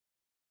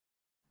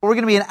We're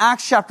going to be in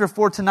Acts chapter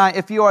 4 tonight.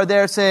 If you are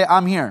there, say,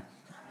 I'm here.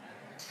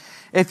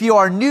 If you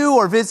are new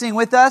or visiting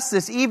with us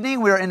this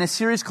evening, we are in a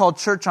series called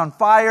Church on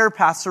Fire.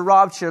 Pastor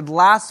Rob shared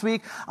last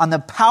week on the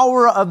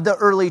power of the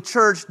early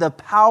church, the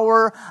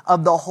power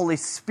of the Holy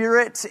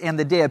Spirit and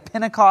the day of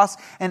Pentecost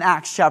in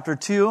Acts chapter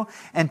 2.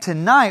 And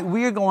tonight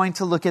we are going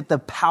to look at the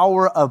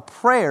power of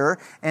prayer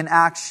in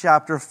Acts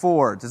chapter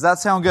 4. Does that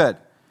sound good?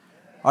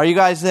 Are you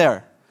guys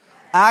there?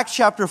 Acts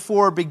chapter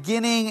 4,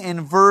 beginning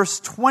in verse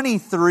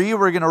 23,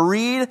 we're going to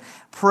read,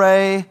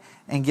 pray,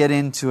 and get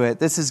into it.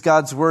 This is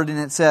God's word, and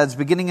it says,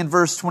 beginning in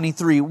verse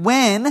 23,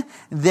 when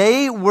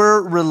they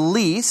were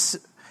released,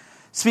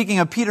 speaking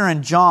of Peter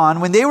and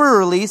John, when they were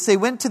released, they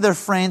went to their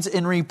friends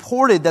and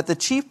reported that the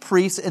chief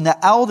priests and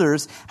the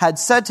elders had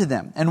said to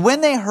them. And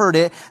when they heard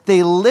it,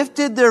 they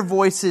lifted their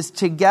voices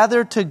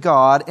together to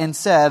God and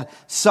said,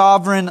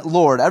 Sovereign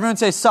Lord. Everyone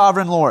say,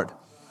 Sovereign Lord.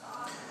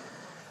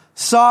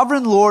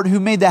 Sovereign Lord, who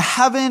made the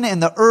heaven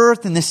and the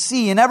earth and the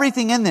sea and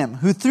everything in them,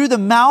 who through the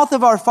mouth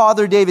of our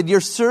father David,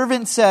 your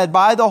servant said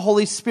by the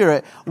Holy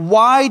Spirit,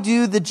 why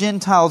do the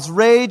Gentiles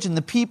rage and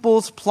the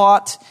peoples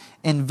plot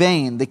in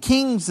vain? The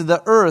kings of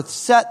the earth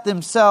set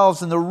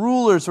themselves and the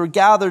rulers were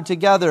gathered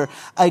together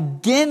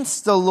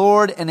against the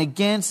Lord and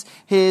against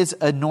his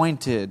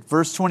anointed.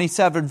 Verse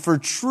 27, for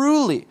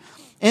truly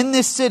in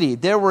this city,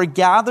 there were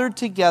gathered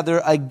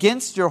together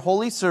against your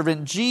holy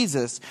servant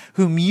Jesus,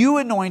 whom you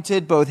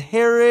anointed, both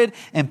Herod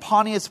and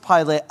Pontius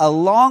Pilate,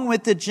 along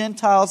with the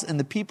Gentiles and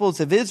the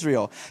peoples of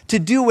Israel, to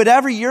do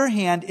whatever your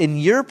hand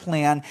and your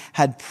plan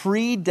had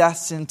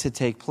predestined to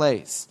take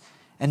place.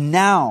 And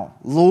now,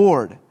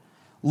 Lord,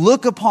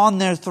 look upon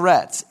their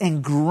threats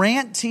and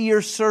grant to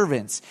your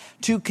servants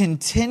to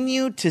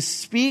continue to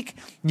speak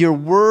your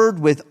word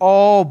with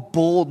all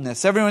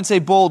boldness. Everyone say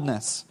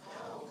boldness.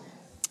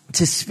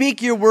 To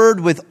speak your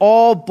word with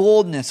all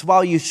boldness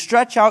while you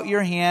stretch out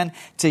your hand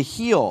to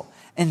heal.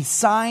 And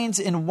signs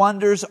and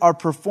wonders are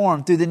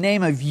performed through the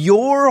name of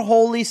your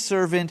holy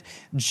servant,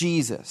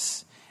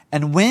 Jesus.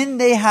 And when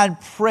they had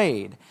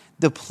prayed,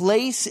 the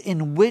place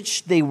in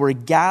which they were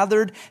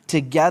gathered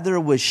together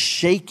was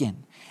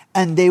shaken.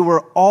 And they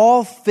were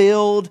all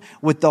filled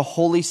with the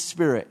Holy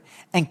Spirit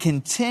and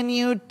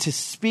continued to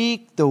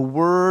speak the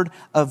word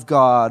of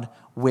God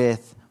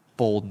with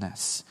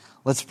boldness.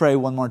 Let's pray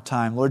one more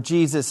time. Lord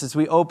Jesus, as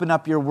we open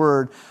up your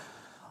word,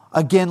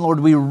 again, Lord,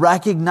 we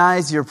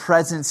recognize your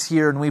presence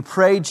here, and we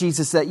pray,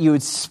 Jesus, that you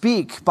would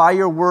speak by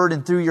your word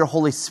and through your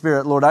Holy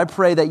Spirit. Lord, I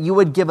pray that you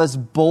would give us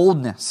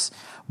boldness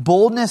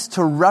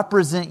to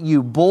represent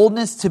you,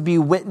 boldness to be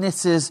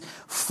witnesses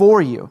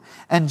for you.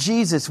 And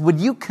Jesus, would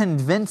you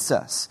convince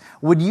us,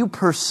 would you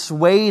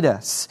persuade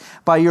us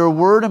by your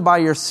word and by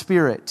your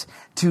Spirit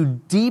to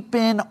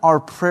deepen our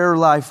prayer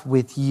life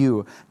with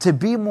you, to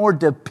be more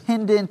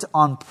dependent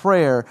on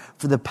prayer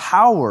for the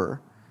power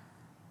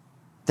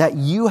that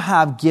you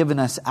have given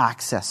us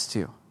access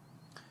to.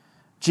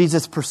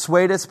 Jesus,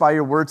 persuade us by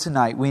your word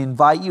tonight. We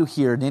invite you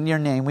here, and in your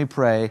name we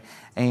pray,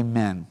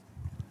 amen.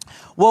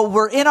 Well,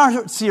 we're in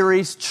our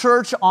series,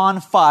 Church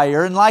on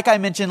Fire. And like I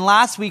mentioned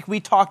last week, we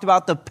talked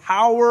about the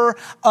power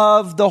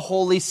of the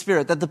Holy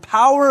Spirit. That the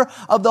power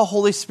of the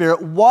Holy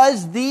Spirit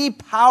was the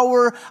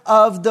power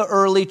of the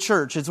early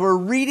church. As we're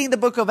reading the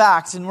book of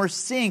Acts and we're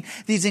seeing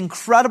these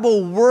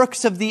incredible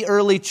works of the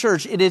early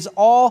church, it is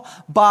all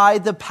by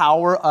the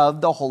power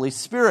of the Holy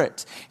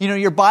Spirit. You know,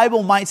 your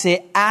Bible might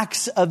say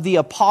Acts of the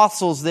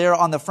Apostles there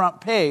on the front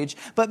page,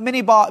 but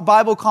many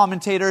Bible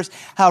commentators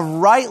have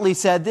rightly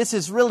said this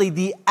is really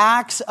the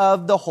Acts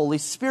of the Holy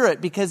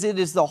Spirit, because it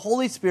is the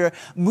Holy Spirit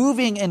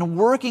moving and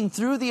working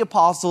through the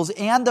apostles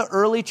and the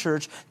early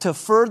church to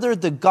further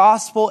the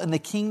gospel and the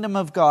kingdom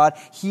of God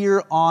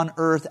here on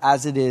earth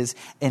as it is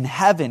in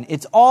heaven.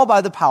 It's all by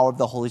the power of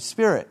the Holy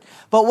Spirit.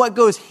 But what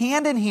goes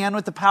hand in hand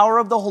with the power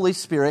of the Holy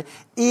Spirit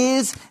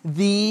is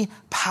the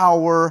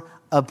power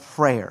of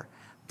prayer.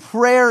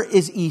 Prayer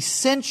is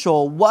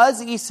essential,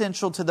 was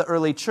essential to the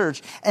early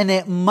church, and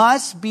it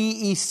must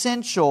be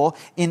essential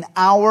in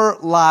our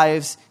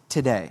lives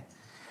today.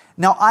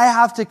 Now, I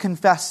have to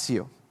confess to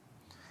you,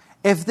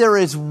 if there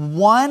is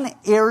one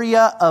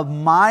area of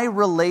my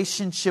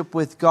relationship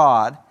with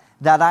God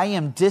that I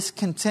am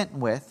discontent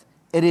with,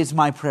 it is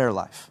my prayer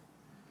life.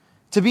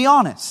 To be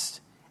honest,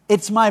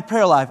 it's my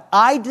prayer life.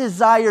 I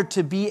desire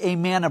to be a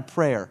man of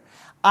prayer.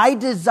 I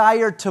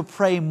desire to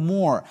pray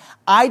more.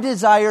 I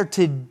desire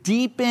to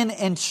deepen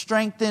and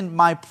strengthen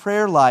my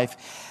prayer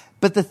life.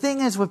 But the thing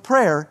is with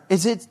prayer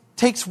is it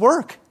takes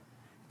work.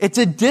 It's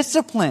a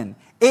discipline.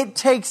 It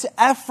takes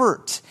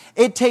effort.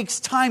 It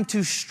takes time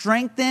to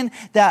strengthen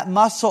that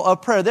muscle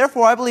of prayer.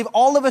 Therefore, I believe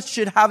all of us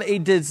should have a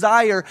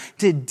desire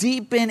to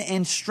deepen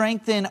and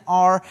strengthen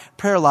our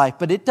prayer life.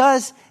 But it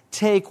does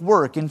take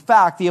work. In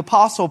fact, the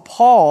Apostle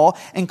Paul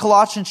in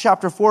Colossians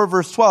chapter 4,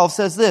 verse 12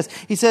 says this.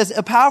 He says,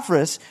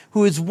 Epaphras,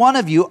 who is one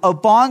of you, a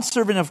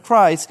bondservant of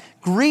Christ,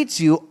 greets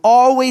you,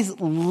 always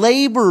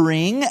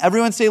laboring.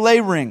 Everyone say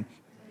laboring.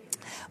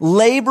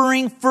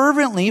 laboring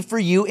fervently for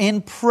you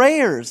in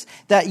prayers,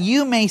 that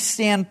you may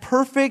stand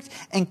perfect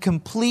and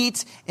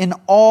complete in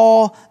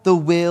all the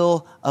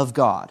will of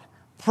God.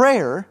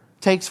 Prayer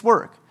takes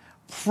work.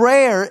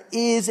 Prayer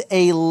is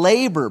a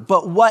labor,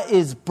 but what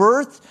is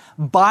birthed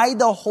by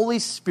the Holy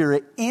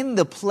Spirit in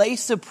the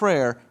place of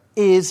prayer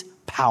is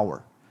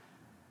power.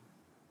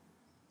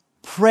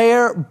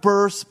 Prayer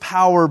bursts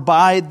power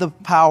by the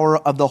power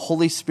of the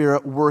Holy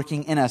Spirit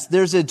working in us.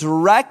 There's a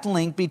direct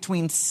link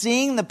between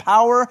seeing the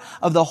power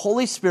of the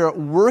Holy Spirit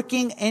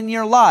working in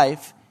your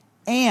life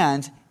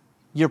and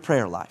your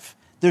prayer life.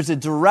 There's a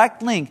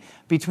direct link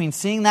between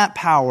seeing that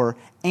power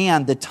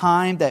and the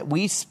time that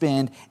we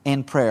spend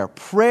in prayer.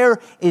 Prayer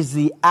is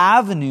the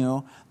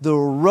avenue, the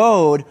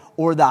road,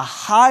 or the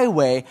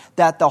highway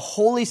that the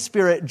Holy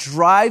Spirit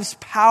drives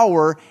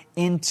power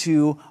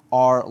into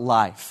our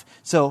life.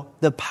 So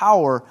the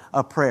power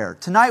of prayer.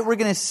 Tonight we're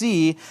going to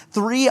see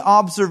 3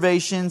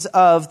 observations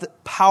of the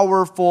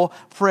powerful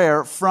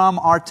prayer from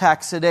our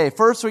text today.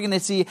 First, we're going to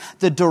see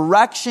the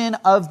direction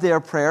of their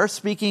prayer,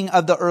 speaking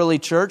of the early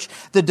church,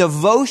 the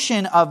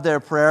devotion of their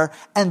prayer,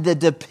 and the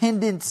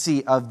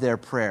dependency of their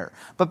prayer.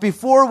 But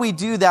before we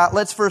do that,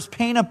 let's first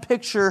paint a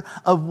picture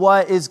of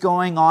what is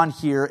going on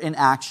here in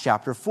Acts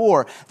chapter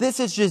 4. This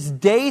is just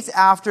days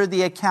after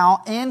the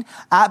account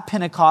at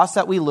Pentecost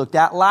that we looked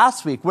at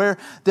last week, where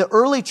the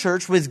early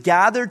church was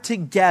gathered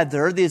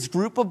together, this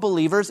group of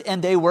believers,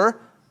 and they were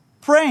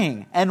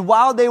praying. And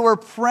while they were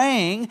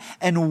praying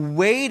and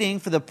waiting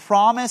for the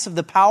promise of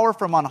the power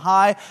from on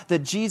high that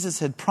Jesus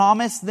had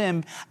promised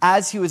them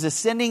as he was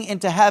ascending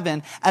into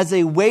heaven, as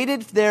they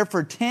waited there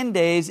for 10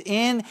 days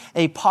in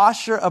a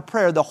posture of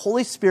prayer, the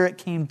Holy Spirit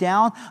came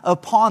down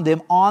upon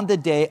them on the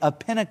day of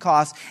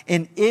Pentecost,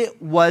 and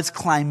it was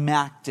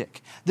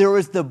climactic. There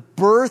was the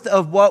birth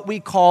of what we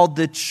call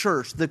the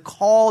church, the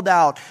called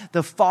out,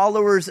 the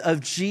followers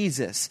of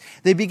Jesus.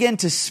 They began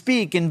to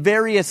speak in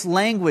various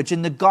language,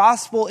 and the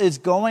gospel is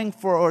going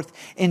forth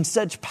in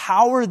such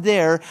power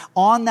there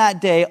on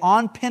that day,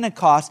 on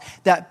Pentecost,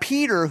 that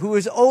Peter, who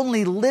was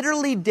only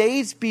literally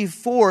days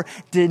before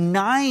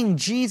denying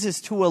Jesus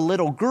to a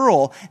little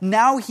girl,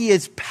 now he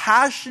is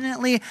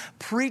passionately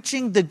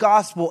preaching the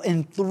gospel,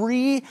 and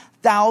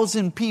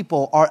 3,000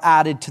 people are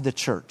added to the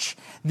church.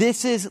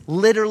 This is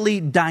literally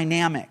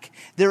dynamic.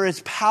 There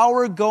is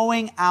power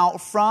going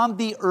out from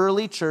the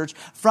early church,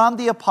 from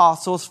the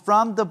apostles,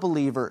 from the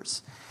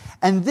believers.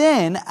 And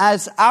then,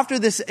 after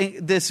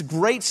this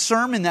great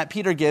sermon that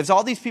Peter gives,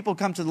 all these people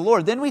come to the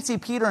Lord. Then we see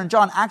Peter and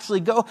John actually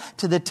go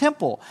to the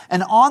temple.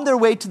 And on their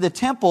way to the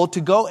temple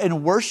to go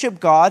and worship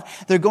God,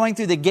 they're going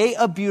through the gate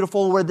of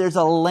Beautiful where there's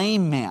a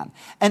lame man.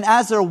 And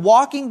as they're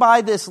walking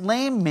by this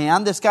lame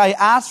man, this guy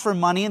asks for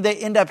money and they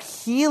end up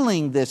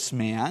healing this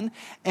man.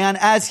 And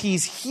as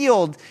he's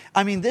healed,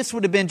 this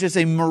would have been just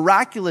a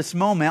miraculous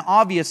moment,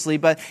 obviously,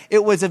 but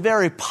it was a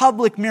very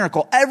public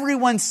miracle.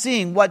 Everyone's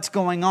seeing what's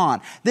going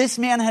on. This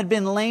man had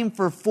been lame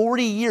for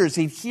 40 years.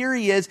 Here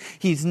he is.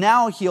 He's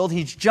now healed.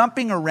 He's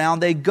jumping around.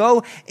 They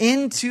go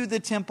into the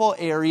temple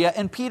area,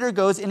 and Peter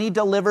goes and he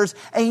delivers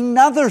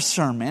another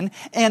sermon.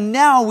 And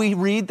now we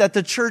read that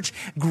the church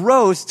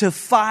grows to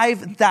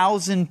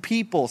 5,000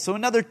 people. So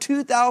another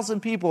 2,000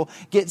 people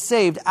get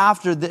saved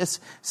after this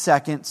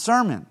second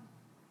sermon.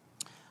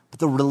 But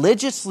the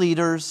religious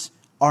leaders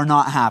are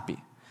not happy.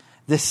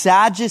 The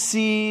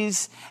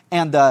Sadducees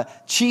and the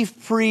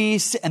chief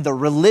priests and the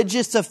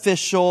religious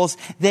officials,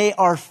 they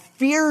are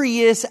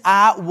furious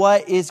at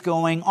what is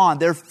going on.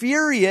 They're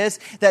furious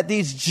that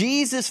these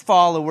Jesus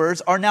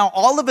followers are now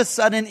all of a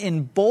sudden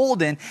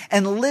emboldened,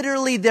 and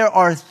literally there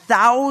are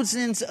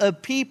thousands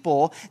of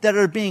people that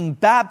are being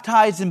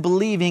baptized and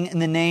believing in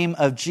the name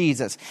of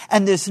Jesus.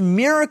 And this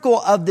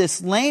miracle of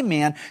this lame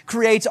man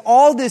creates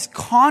all this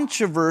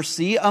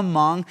controversy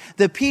among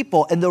the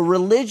people, and the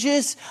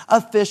religious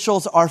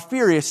officials are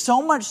furious,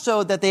 so much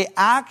so that they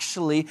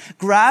actually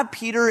grab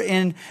Peter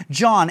and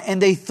John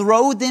and they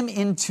throw them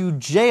into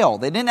jail.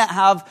 They didn't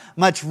have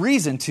much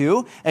reason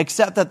to,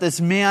 except that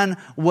this man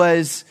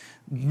was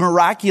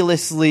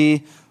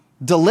miraculously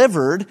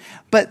delivered.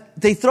 But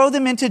they throw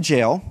them into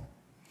jail.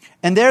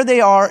 And there they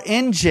are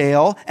in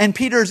jail, and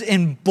Peter's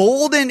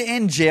emboldened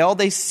in jail.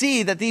 They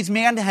see that these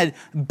men had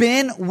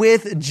been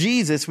with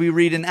Jesus, we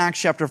read in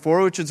Acts chapter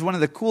 4, which is one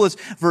of the coolest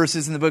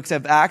verses in the books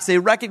of Acts. They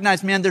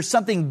recognize, man, there's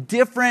something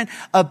different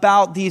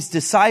about these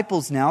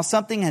disciples now.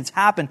 Something has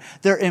happened.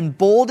 They're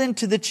emboldened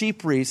to the chief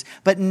priests.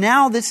 But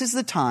now this is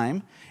the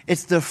time.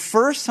 It's the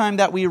first time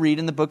that we read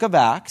in the book of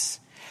Acts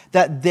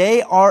that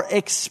they are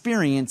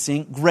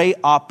experiencing great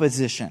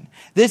opposition.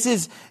 This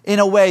is, in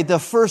a way, the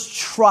first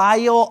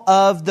trial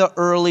of the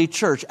early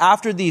church.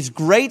 After these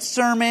great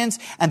sermons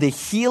and the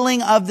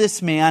healing of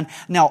this man,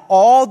 now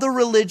all the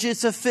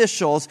religious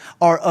officials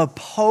are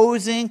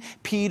opposing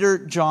Peter,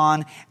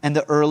 John, and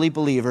the early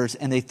believers,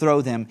 and they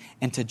throw them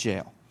into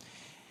jail.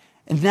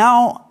 And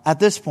now, at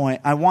this point,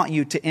 I want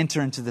you to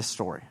enter into this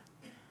story.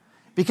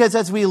 Because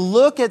as we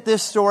look at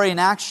this story in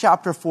Acts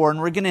chapter 4, and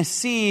we're going to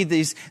see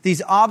these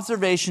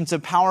observations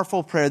of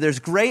powerful prayer, there's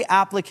great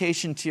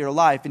application to your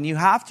life. And you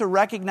have to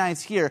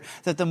recognize here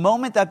that the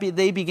moment that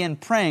they began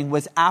praying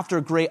was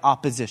after great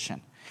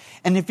opposition.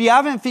 And if you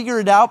haven't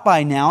figured it out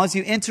by now, as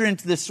you enter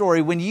into the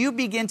story, when you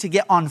begin to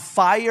get on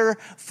fire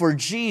for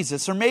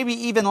Jesus, or maybe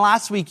even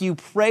last week you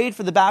prayed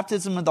for the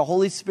baptism of the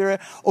Holy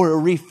Spirit or a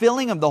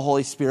refilling of the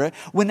Holy Spirit,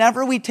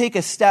 whenever we take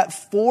a step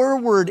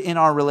forward in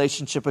our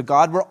relationship with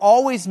God, we're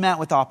always met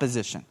with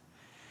opposition.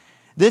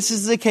 This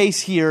is the case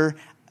here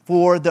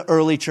for the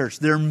early church.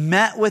 They're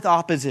met with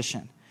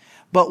opposition.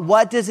 But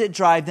what does it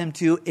drive them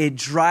to? It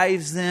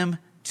drives them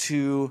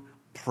to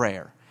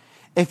prayer.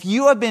 If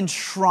you have been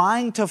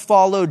trying to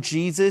follow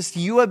Jesus,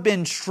 you have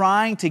been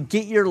trying to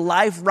get your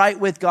life right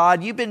with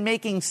God, you've been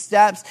making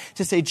steps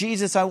to say,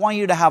 Jesus, I want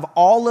you to have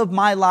all of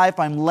my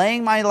life. I'm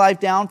laying my life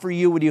down for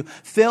you. Would you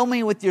fill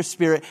me with your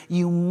Spirit?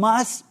 You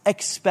must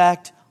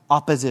expect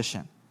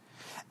opposition.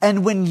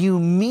 And when you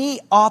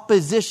meet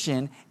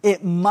opposition,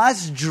 it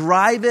must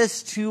drive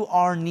us to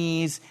our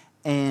knees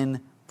in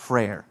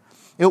prayer.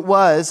 It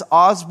was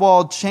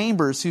Oswald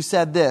Chambers who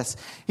said this.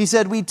 He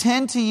said, we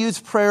tend to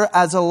use prayer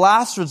as a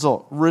last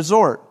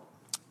resort,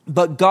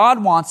 but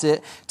God wants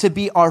it to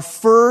be our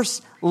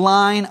first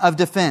line of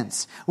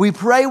defense. We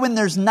pray when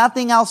there's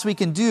nothing else we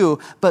can do,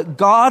 but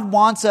God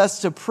wants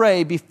us to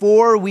pray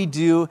before we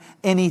do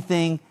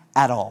anything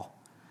at all.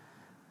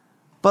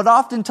 But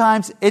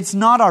oftentimes, it's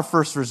not our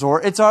first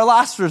resort, it's our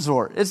last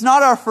resort. It's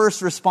not our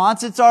first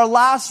response, it's our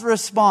last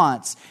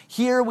response.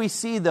 Here we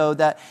see, though,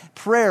 that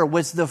prayer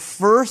was the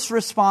first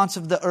response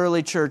of the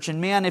early church. And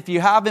man, if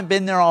you haven't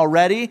been there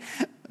already,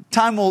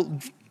 time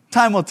will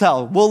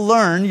tell.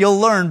 You'll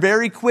learn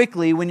very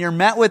quickly when you're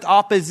met with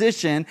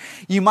opposition.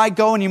 You might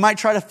go and you might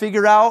try to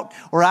figure out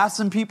or ask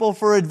some people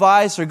for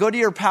advice or go to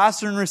your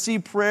pastor and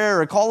receive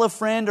prayer or call a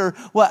friend or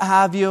what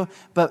have you.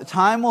 But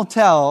time will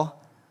tell.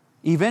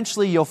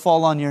 Eventually you'll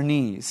fall on your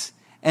knees.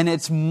 And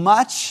it's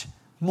much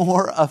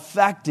more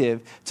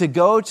effective to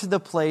go to the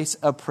place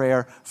of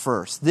prayer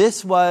first.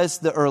 This was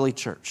the early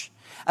church.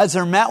 As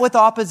they're met with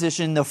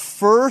opposition, the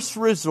first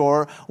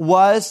resort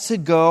was to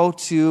go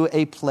to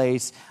a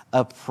place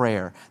of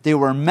prayer. They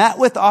were met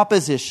with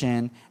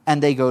opposition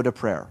and they go to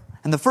prayer.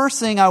 And the first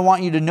thing I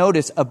want you to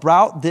notice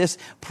about this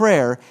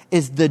prayer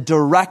is the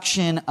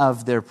direction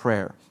of their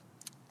prayer.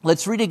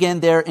 Let's read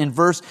again there in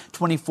verse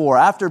 24.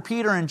 After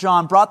Peter and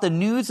John brought the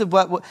news of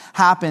what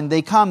happened,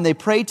 they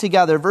pray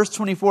together. Verse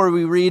 24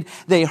 we read,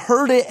 they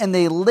heard it and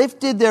they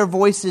lifted their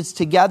voices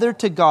together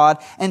to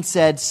God and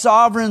said,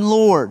 Sovereign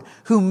Lord,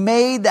 who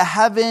made the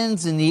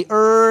heavens and the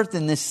earth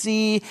and the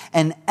sea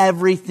and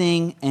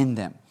everything in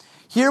them.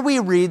 Here we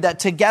read that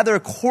together,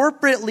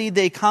 corporately,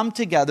 they come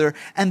together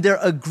and they're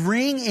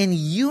agreeing in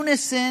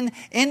unison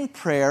in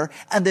prayer.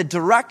 And the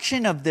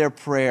direction of their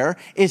prayer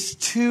is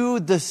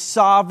to the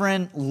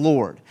sovereign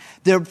Lord.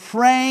 They're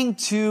praying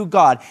to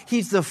God.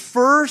 He's the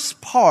first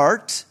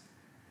part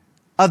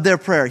of their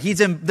prayer.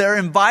 They're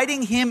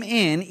inviting him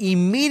in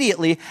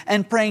immediately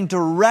and praying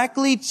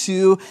directly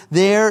to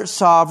their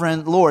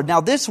sovereign Lord. Now,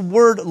 this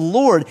word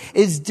Lord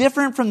is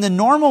different from the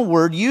normal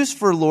word used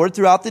for Lord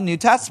throughout the New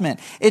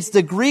Testament. It's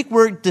the Greek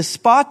word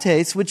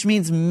despotes, which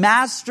means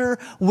master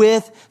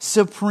with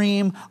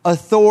supreme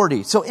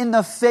authority. So in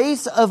the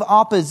face of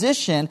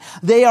opposition,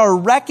 they are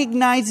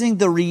recognizing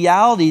the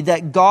reality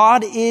that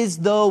God is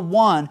the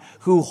one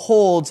who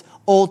holds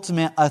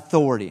ultimate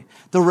authority.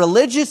 The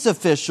religious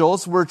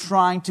officials were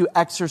trying to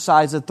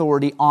exercise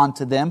authority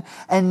onto them,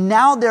 and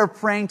now they're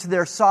praying to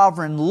their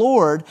sovereign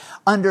Lord,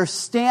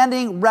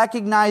 understanding,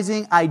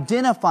 recognizing,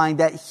 identifying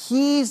that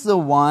he's the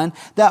one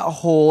that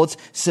holds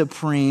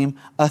supreme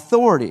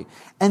authority.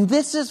 And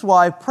this is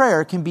why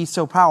prayer can be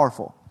so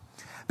powerful.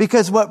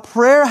 Because what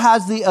prayer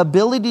has the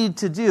ability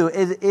to do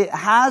is it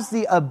has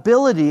the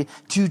ability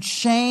to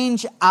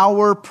change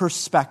our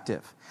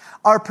perspective.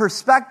 Our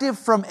perspective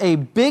from a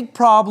big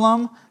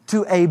problem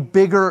to a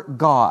bigger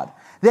God.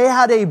 They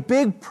had a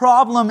big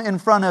problem in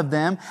front of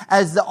them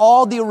as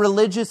all the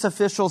religious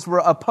officials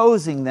were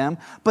opposing them.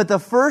 But the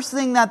first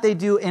thing that they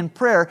do in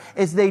prayer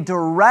is they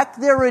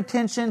direct their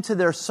attention to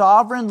their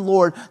sovereign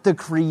Lord, the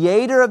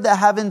creator of the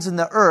heavens and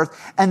the earth,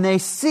 and they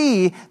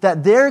see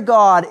that their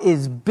God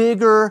is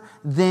bigger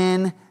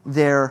than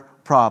their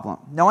problem.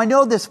 Now, I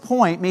know this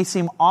point may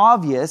seem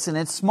obvious and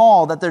it's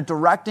small that they're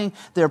directing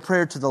their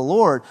prayer to the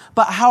Lord,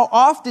 but how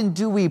often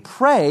do we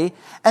pray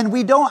and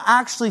we don't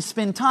actually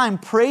spend time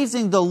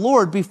praising the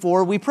Lord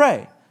before we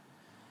pray?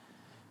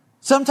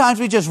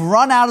 Sometimes we just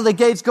run out of the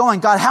gates going,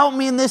 God, help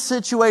me in this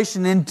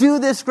situation and do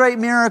this great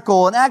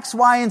miracle and X,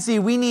 Y, and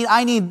Z.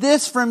 I need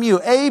this from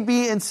you, A,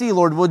 B, and C,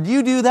 Lord. Would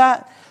you do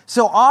that?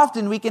 So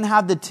often we can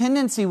have the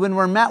tendency when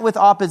we're met with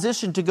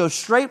opposition to go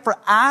straight for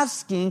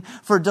asking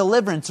for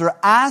deliverance or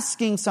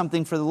asking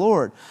something for the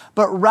Lord.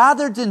 But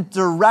rather than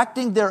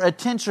directing their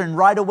attention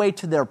right away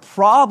to their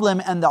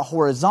problem and the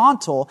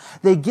horizontal,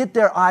 they get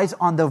their eyes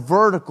on the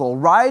vertical.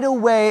 Right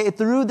away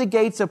through the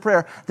gates of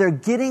prayer, they're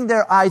getting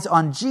their eyes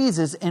on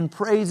Jesus and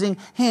praising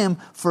him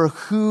for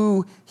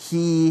who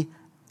he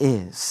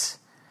is.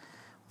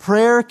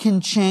 Prayer can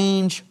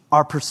change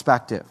our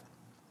perspective.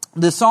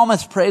 The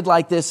psalmist prayed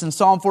like this in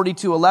Psalm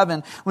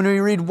 42:11 when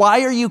we read,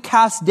 "Why are you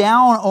cast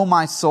down, O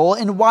my soul,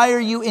 and why are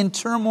you in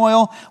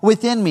turmoil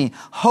within me?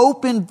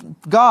 Hope in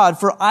God,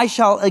 for I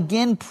shall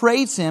again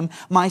praise him,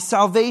 my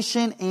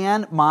salvation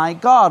and my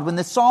God." When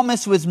the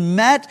psalmist was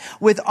met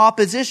with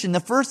opposition, the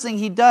first thing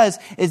he does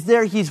is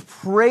he's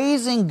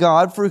praising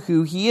God for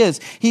who he is.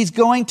 He's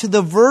going to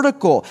the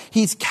vertical.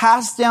 He's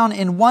cast down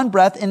in one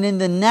breath, and in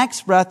the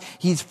next breath,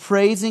 he's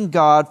praising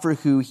God for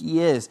who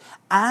he is.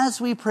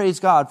 As we praise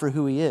God for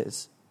who he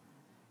is,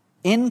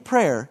 in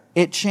prayer,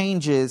 it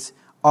changes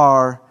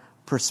our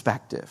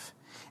perspective.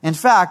 In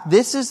fact,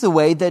 this is the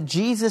way that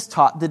Jesus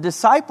taught the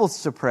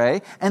disciples to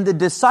pray, and the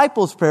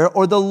disciples' prayer,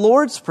 or the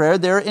Lord's Prayer,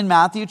 there in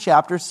Matthew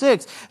chapter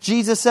 6.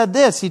 Jesus said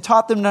this. He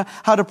taught them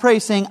how to pray,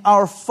 saying,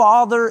 "Our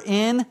Father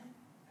in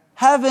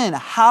heaven,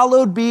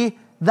 hallowed be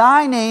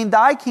thy name,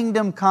 thy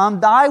kingdom come,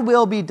 thy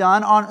will be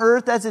done on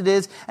earth as it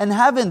is in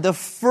heaven." The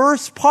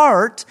first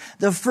part,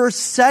 the first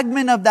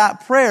segment of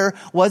that prayer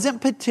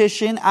wasn't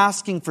petition,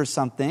 asking for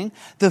something.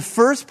 The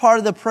first part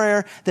of the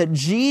prayer that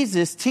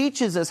Jesus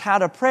teaches us how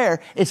to pray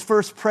is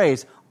first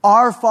praise.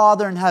 Our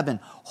Father in heaven,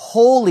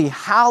 holy,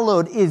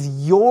 hallowed is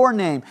your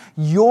name.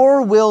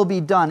 Your will be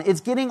done. It's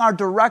getting our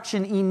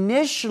direction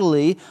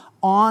initially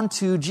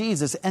onto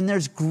Jesus. And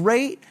there's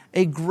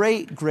a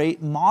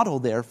great model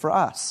there for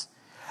us.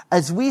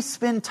 As we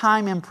spend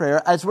time in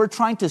prayer, as we're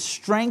trying to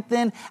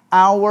strengthen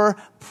our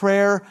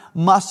prayer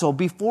muscle,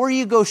 before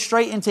you go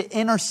straight into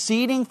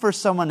interceding for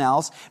someone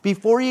else,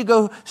 before you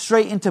go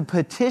straight into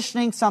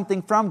petitioning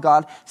something from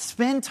God,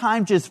 spend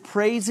time just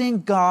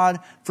praising God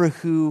for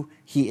who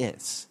he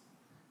is.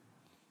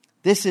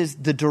 This is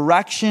the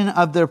direction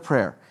of their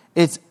prayer.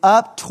 It's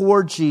up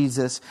toward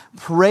Jesus,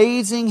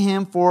 praising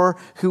him for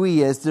who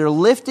he is. They're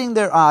lifting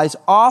their eyes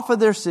off of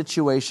their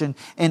situation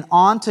and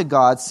onto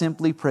God,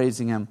 simply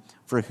praising him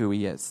for who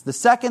he is. The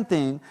second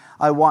thing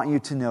I want you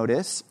to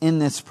notice in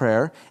this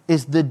prayer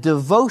is the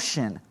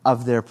devotion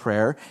of their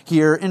prayer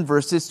here in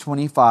verses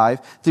 25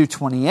 through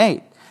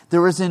 28.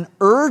 There was an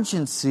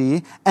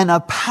urgency and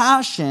a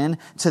passion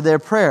to their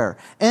prayer.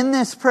 In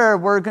this prayer,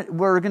 we're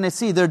going to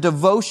see their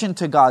devotion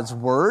to God's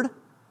word,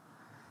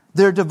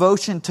 their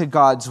devotion to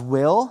God's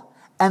will,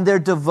 and their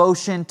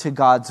devotion to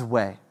God's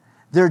way.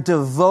 They're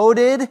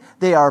devoted,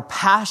 they are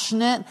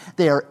passionate,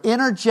 they are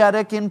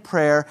energetic in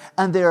prayer,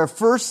 and they are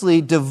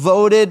firstly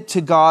devoted to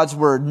God's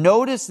word.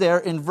 Notice there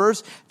in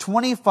verse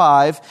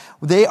 25,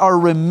 they are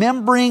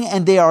remembering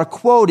and they are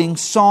quoting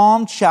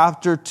Psalm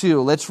chapter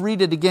 2. Let's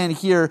read it again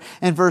here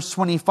in verse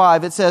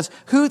 25. It says,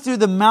 "Who through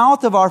the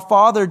mouth of our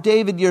father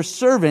David, your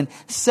servant,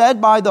 said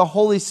by the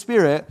Holy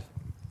Spirit,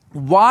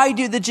 why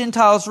do the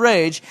Gentiles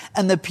rage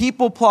and the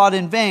people plot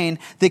in vain?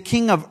 The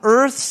king of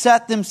earth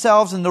set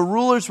themselves and the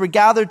rulers were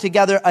gathered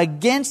together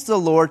against the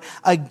Lord,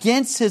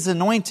 against his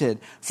anointed.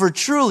 For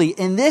truly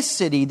in this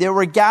city they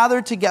were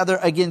gathered together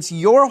against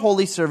your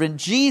holy servant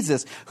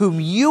Jesus, whom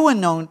you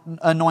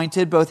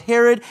anointed, both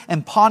Herod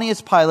and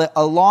Pontius Pilate,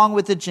 along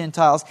with the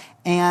Gentiles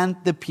and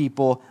the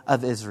people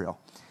of Israel."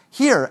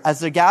 Here, as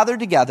they're gathered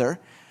together,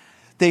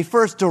 they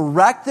first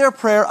direct their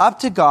prayer up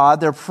to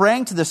God. They're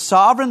praying to the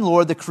sovereign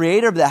Lord, the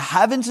creator of the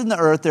heavens and the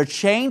earth. They're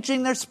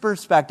changing their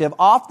perspective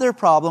off their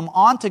problem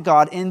onto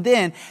God. And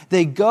then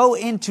they go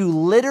into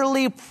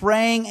literally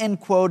praying and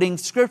quoting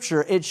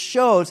scripture. It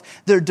shows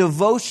their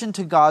devotion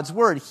to God's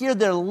word. Here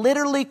they're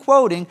literally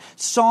quoting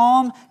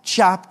Psalm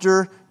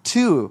chapter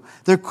 2.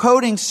 They're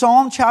quoting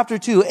Psalm chapter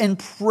 2 and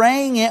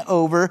praying it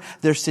over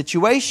their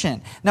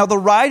situation. Now, the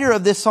writer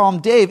of this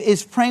Psalm, Dave,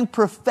 is praying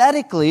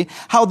prophetically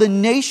how the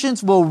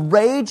nations will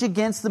rage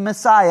against the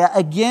Messiah,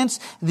 against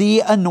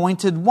the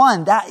anointed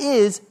one. That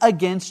is,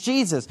 against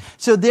Jesus.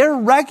 So they're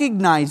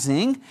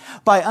recognizing,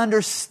 by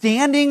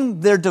understanding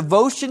their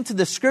devotion to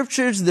the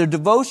scriptures, their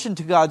devotion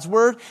to God's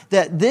word,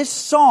 that this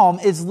psalm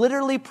is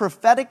literally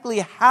prophetically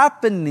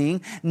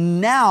happening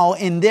now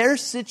in their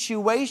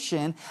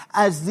situation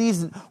as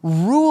these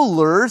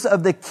rulers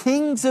of the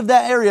kings of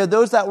that area,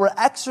 those that were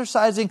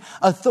exercising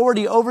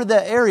authority over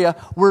that area,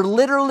 were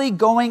literally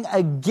going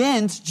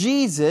against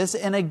Jesus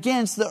and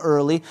against the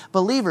early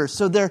believers.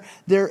 So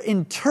they're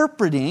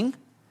interpreting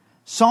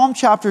Psalm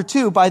chapter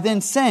 2 by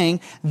then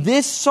saying,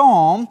 this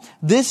psalm,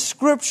 this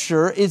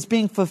scripture is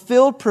being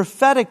fulfilled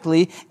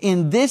prophetically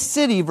in this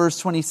city, verse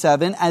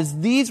 27, as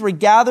these were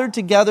gathered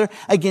together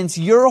against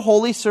your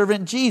holy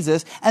servant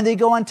Jesus. And they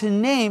go on to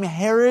name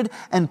Herod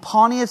and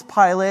Pontius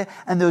Pilate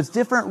and those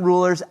different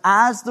rulers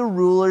as the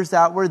rulers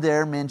that were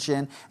there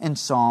mentioned in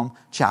Psalm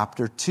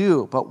chapter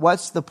 2. But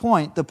what's the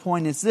point? The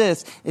point is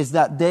this, is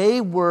that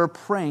they were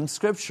praying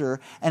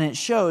scripture, and it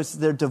shows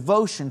their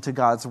devotion to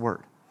God's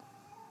word.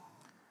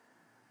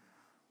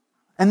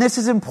 And this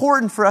is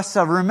important for us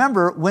to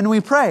remember when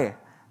we pray.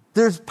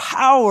 There's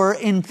power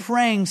in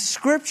praying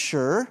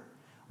scripture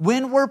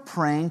when we're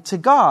praying to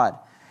God.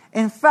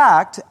 In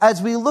fact,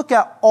 as we look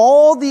at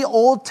all the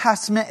Old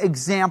Testament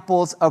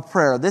examples of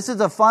prayer, this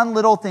is a fun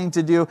little thing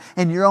to do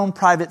in your own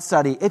private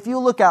study. If you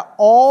look at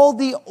all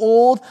the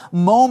old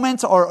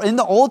moments or in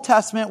the Old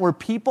Testament where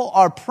people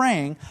are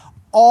praying,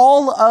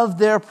 all of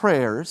their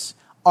prayers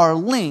are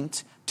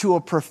linked to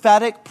a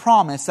prophetic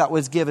promise that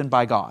was given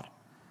by God.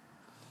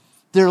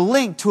 They're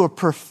linked to a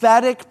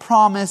prophetic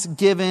promise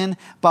given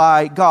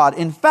by God.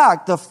 In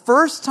fact, the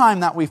first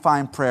time that we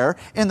find prayer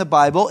in the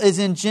Bible is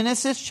in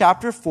Genesis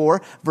chapter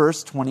 4,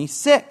 verse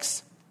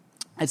 26.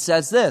 It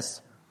says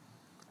this.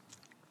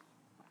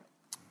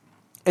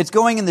 It's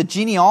going in the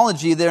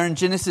genealogy there in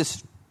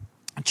Genesis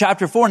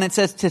chapter 4, and it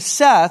says, to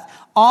Seth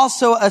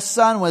also a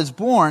son was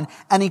born,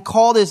 and he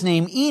called his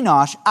name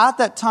Enosh. At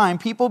that time,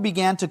 people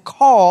began to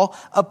call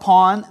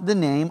upon the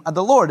name of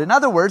the Lord. In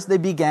other words, they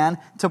began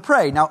to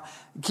pray. Now,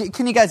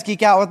 can you guys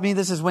geek out with me?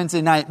 This is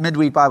Wednesday night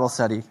midweek Bible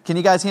study. Can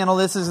you guys handle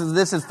this?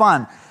 This is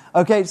fun.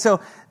 Okay,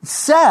 so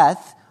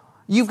Seth,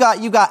 you've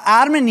got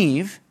Adam and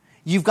Eve,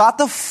 you've got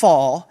the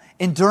fall,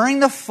 and during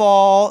the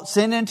fall,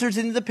 sin enters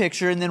into the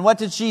picture, and then what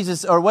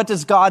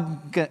does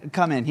God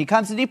come in? He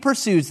comes and he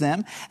pursues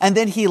them, and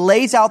then he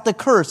lays out the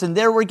curse. And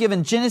there we're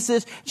given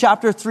Genesis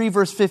chapter 3,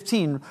 verse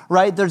 15,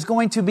 right? There's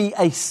going to be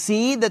a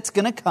seed that's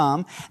going to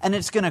come, and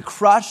it's going to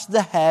crush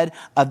the head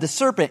of the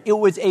serpent. It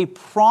was a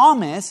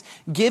promise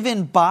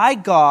given by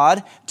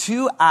God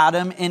to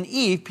Adam and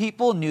Eve.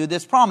 People knew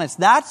this promise.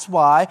 That's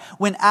why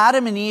when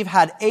Adam and Eve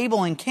had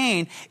Abel and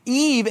Cain,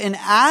 Eve and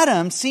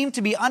Adam seemed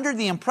to be under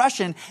the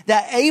impression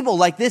that Abel,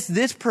 like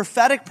this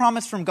prophetic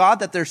promise from God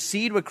that their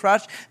seed would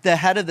crush the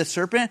head of the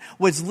serpent,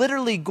 was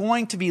literally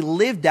going to be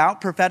lived out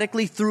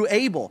prophetically through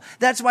Abel.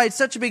 That's why it's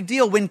such a big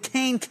deal when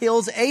Cain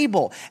kills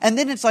Abel. And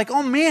then it's like,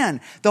 oh man,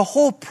 the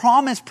whole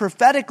promise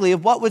prophetically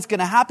of what was going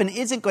to happen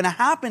isn't going to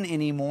happen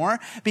anymore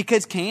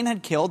because Cain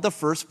had killed the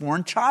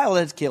firstborn child,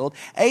 had killed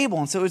Abel.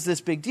 And so it was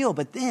this big deal.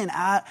 But then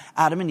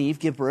Adam and Eve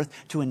give birth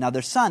to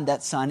another son.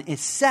 That son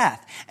is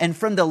Seth. And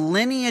from the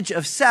lineage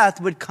of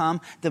Seth would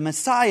come the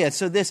Messiah.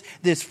 So this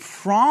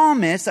promise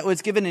that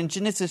was given in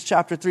Genesis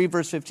chapter 3,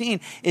 verse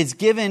 15 is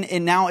given,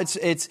 and now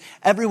it's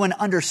everyone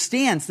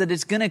understands that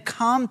it's going to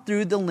come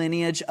through the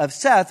lineage of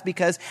Seth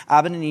because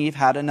Adam and Eve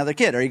had another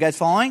kid. Are you guys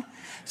following?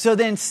 So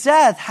then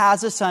Seth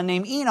has a son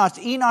named Enosh.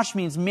 Enosh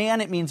means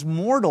man, it means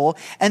mortal.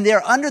 And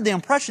they're under the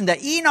impression that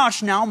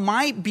Enosh now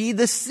might be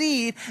the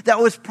seed that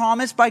was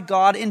promised by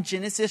God in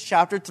Genesis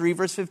chapter 3,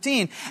 verse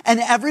 15. And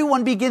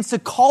everyone begins to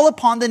call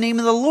upon the name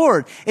of the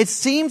Lord. It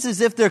seems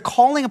as if they're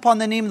calling upon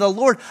the name of the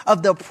Lord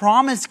of the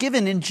promise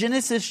given in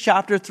Genesis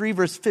chapter 3,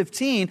 verse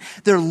 15.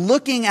 They're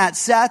looking at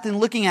Seth and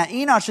looking at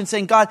Enosh and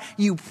saying, God,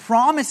 you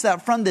promised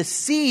that from the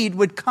seed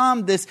would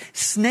come this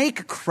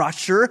snake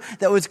crusher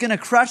that was going to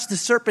crush the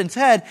serpent's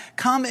head.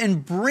 Come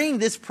and bring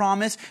this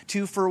promise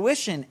to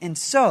fruition. And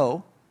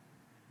so,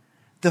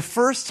 the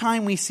first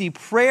time we see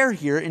prayer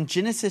here in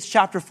Genesis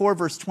chapter 4,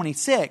 verse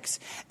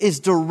 26 is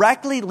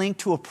directly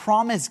linked to a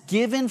promise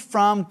given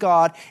from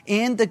God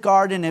in the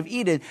Garden of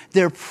Eden.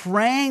 They're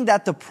praying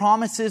that the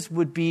promises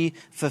would be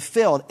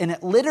fulfilled. And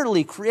it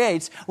literally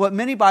creates what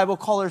many Bible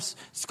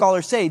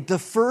scholars say, the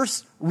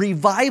first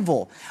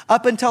revival.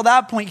 Up until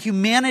that point,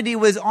 humanity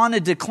was on a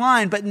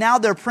decline, but now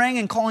they're praying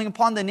and calling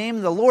upon the name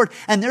of the Lord.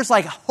 And there's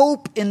like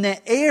hope in the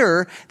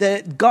air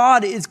that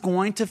God is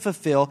going to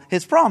fulfill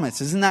his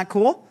promise. Isn't that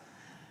cool?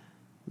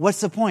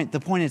 What's the point? The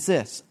point is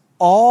this.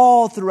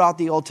 All throughout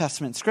the Old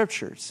Testament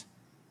scriptures,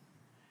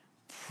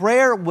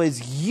 prayer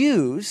was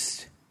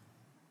used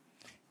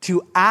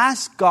to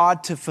ask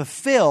God to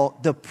fulfill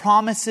the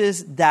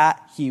promises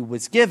that he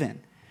was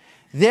given.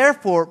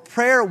 Therefore,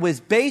 prayer was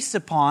based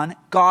upon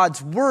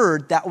God's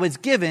word that was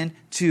given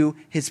to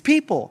his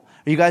people.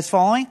 Are you guys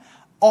following?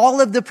 All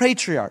of the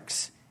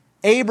patriarchs,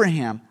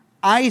 Abraham,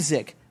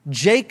 Isaac,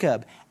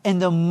 Jacob, and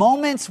the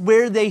moments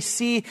where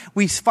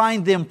we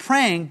find them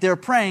praying, they're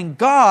praying,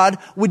 God,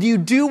 would you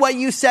do what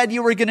you said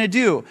you were going to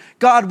do?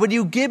 God, would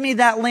you give me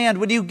that land?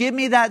 Would you give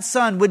me that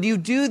son? Would you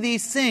do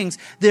these things?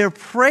 Their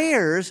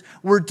prayers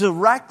were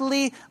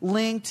directly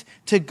linked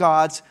to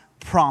God's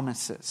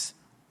promises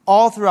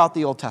all throughout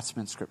the Old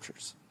Testament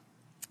scriptures.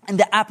 And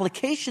the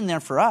application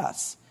there for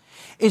us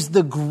is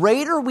the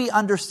greater we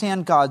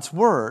understand God's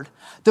word,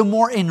 the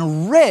more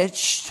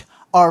enriched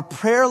our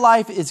prayer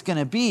life is going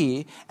to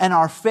be, and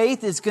our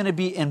faith is going to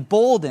be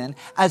emboldened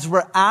as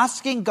we're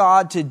asking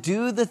God to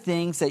do the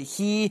things that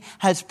he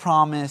has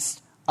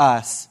promised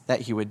us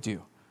that he would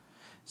do.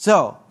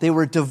 So they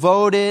were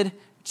devoted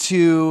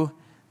to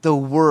the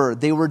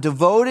word. They were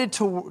devoted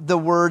to the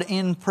word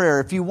in prayer.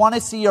 If you want to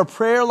see your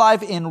prayer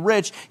life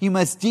enriched, you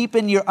must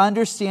deepen your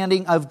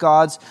understanding of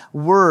God's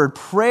word.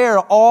 Prayer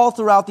all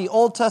throughout the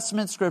Old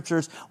Testament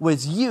scriptures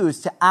was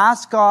used to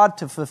ask God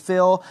to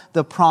fulfill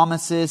the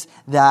promises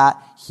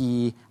that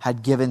he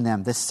had given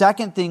them. The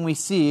second thing we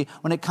see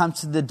when it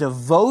comes to the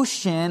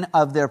devotion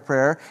of their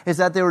prayer is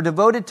that they were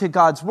devoted to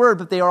God's word,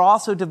 but they are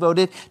also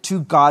devoted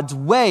to God's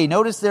way.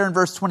 Notice there in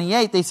verse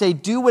 28, they say,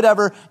 do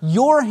whatever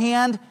your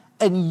hand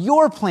and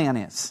your plan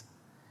is.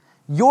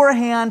 your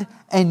hand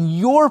and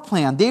your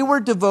plan. They were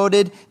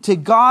devoted to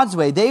God's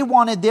way. They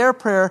wanted their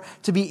prayer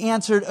to be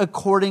answered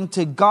according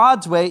to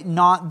God's way,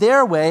 not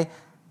their way.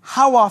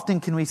 How often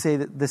can we say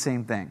the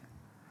same thing?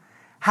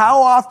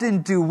 How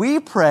often do we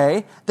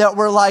pray that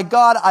we're like,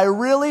 God, I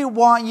really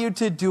want you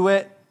to do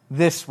it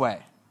this way?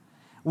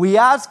 We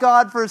ask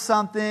God for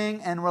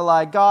something and we're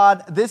like,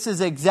 God, this is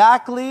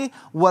exactly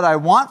what I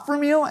want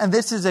from you, and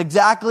this is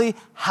exactly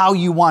how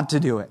you want to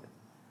do it.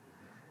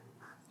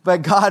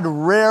 But God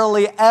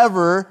rarely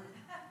ever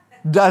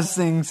does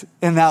things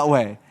in that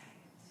way.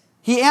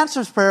 He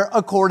answers prayer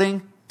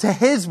according to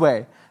His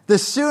way. The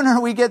sooner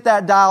we get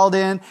that dialed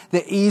in,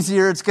 the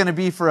easier it's going to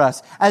be for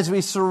us as we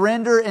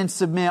surrender and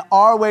submit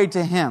our way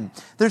to Him.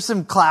 There's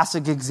some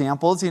classic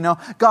examples,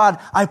 God,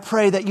 I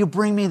pray that you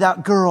bring me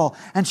that girl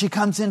and she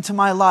comes into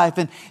my life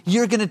and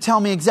you're going to tell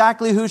me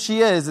exactly who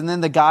she is. And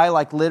then the guy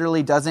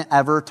literally doesn't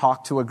ever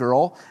talk to a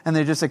girl and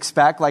they just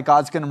expect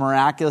God's going to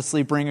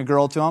miraculously bring a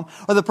girl to him.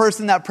 Or the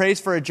person that prays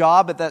for a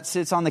job but that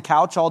sits on the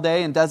couch all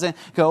day and doesn't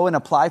go and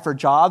apply for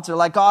jobs. They're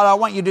like, God, I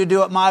want you to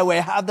do it my way.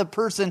 Have the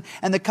person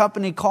and the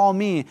company call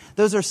me.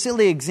 Those are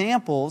silly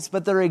examples,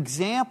 but they're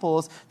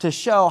examples to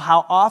show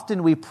how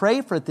often we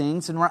pray for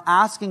things and we're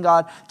asking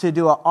God to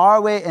do it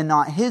our way and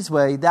not His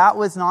way. That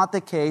was not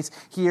the case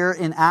here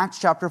in Acts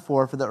chapter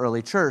 4 for the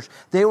early church.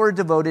 They were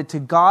devoted to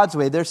God's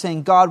way. They're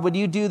saying, God, would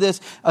you do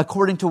this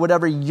according to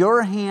whatever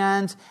your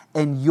hand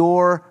and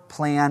your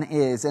plan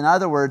is? In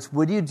other words,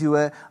 would you do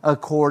it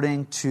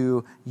according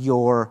to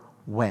your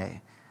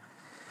way?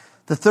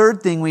 The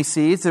third thing we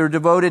see is they're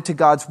devoted to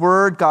God's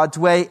word, God's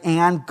way,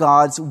 and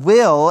God's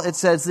will. It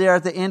says there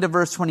at the end of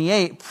verse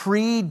 28,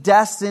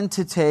 predestined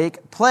to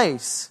take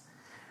place.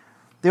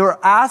 They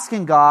were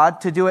asking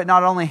God to do it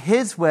not only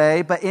His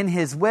way, but in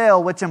His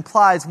will, which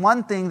implies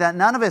one thing that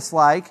none of us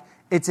like,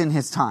 it's in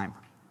His time.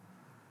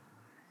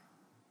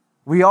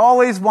 We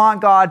always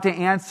want God to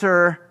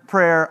answer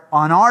prayer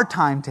on our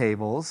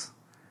timetables,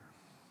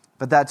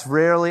 but that's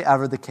rarely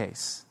ever the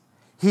case.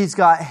 He's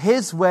got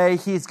His way.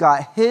 He's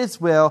got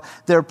His will.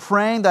 They're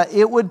praying that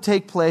it would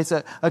take place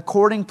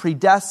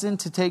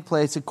predestined to take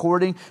place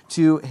according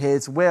to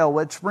His will,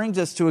 which brings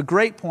us to a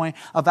great point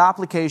of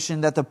application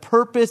that the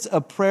purpose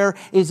of prayer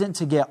isn't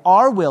to get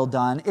our will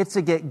done. It's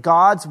to get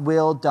God's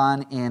will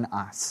done in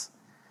us.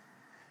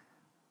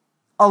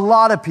 A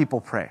lot of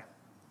people pray.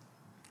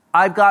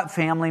 I've got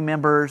family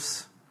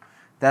members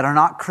that are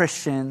not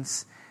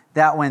Christians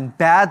that when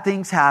bad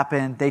things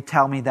happen, they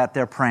tell me that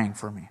they're praying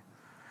for me.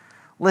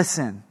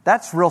 Listen,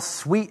 that's real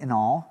sweet and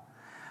all,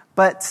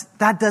 but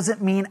that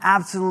doesn't mean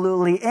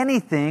absolutely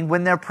anything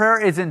when their prayer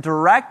isn't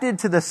directed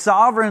to the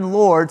sovereign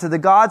Lord, to the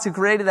gods who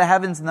created the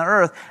heavens and the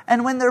earth,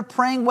 and when they're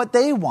praying what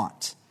they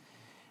want.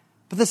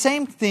 But the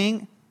same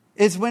thing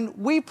is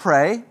when we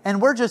pray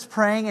and we're just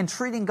praying and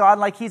treating God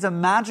like He's a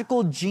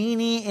magical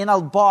genie in a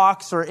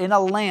box or in a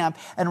lamp,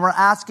 and we're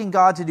asking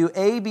God to do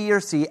A, B, or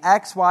C,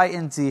 X, Y,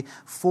 and Z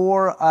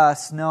for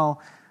us.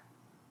 No,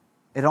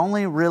 it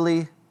only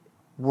really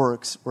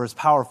works or is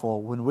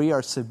powerful when we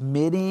are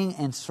submitting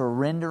and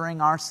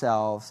surrendering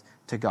ourselves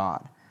to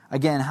God.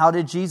 Again, how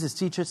did Jesus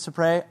teach us to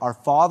pray? Our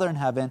Father in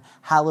heaven,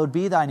 hallowed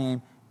be thy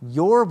name.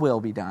 Your will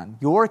be done.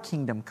 Your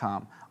kingdom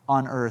come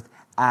on earth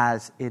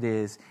as it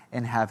is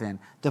in heaven.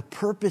 The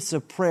purpose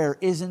of prayer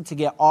isn't to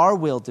get our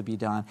will to be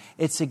done.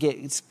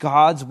 It's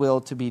God's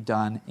will to be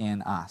done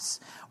in us.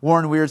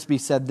 Warren Wiersbe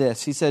said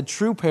this. He said,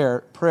 true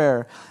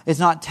prayer is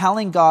not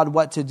telling God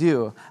what to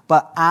do,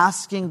 but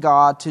asking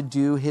God to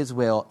do His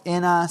will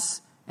in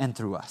us and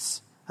through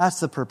us. That's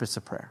the purpose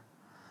of prayer.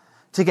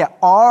 To get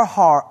our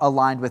heart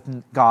aligned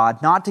with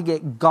God, not to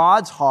get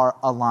God's heart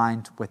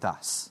aligned with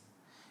us.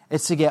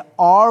 It's to get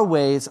our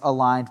ways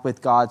aligned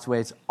with God's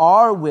ways,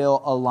 our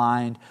will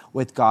aligned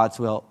with God's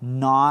will,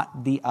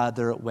 not the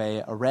other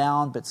way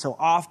around. But so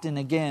often,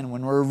 again,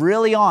 when we're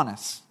really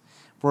honest,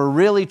 we're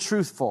really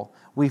truthful,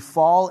 we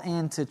fall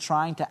into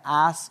trying to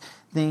ask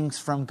things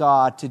from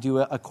God to do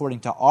it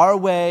according to our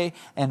way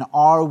and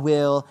our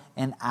will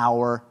and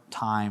our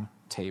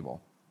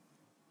timetable.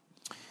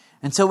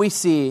 And so we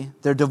see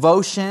their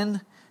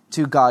devotion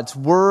to God's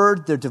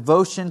word, their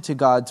devotion to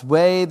God's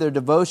way, their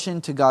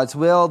devotion to God's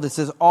will. This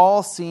is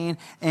all seen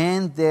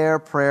in their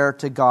prayer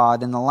to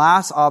God. And the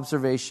last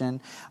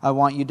observation I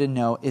want you to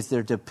know is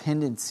their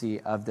dependency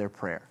of their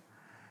prayer.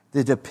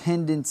 The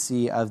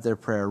dependency of their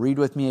prayer. Read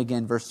with me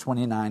again, verse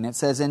 29. It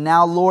says, and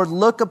now, Lord,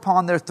 look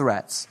upon their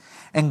threats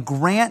and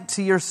grant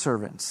to your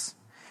servants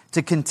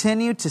to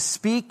continue to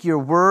speak your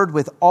word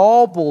with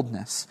all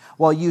boldness,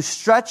 while you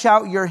stretch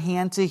out your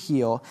hand to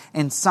heal,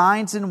 and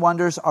signs and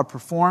wonders are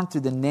performed through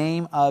the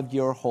name of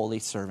your holy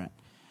servant.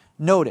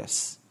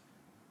 Notice,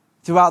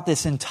 throughout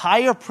this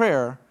entire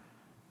prayer,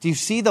 do you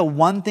see the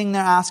one thing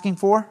they're asking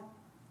for?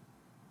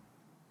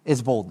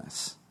 Is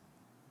boldness.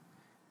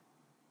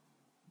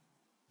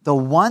 The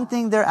one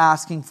thing they're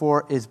asking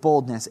for is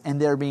boldness, and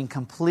they're being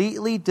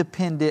completely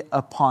dependent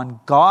upon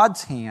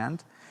God's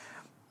hand,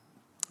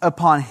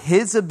 upon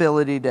His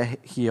ability to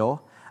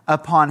heal,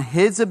 upon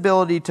His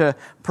ability to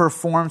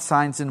perform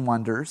signs and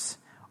wonders.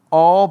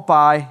 all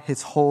by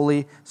his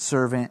holy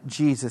servant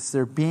Jesus.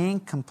 They're being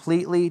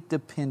completely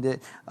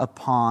dependent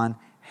upon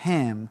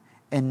him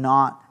and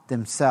not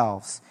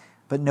themselves.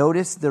 But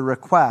notice the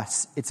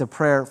request. It's a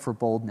prayer for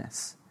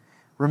boldness.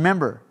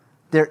 Remember,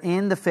 they're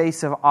in the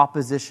face of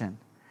opposition.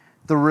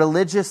 The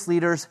religious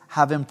leaders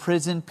have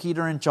imprisoned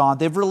Peter and John.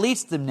 They've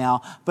released them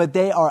now, but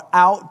they are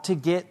out to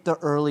get the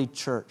early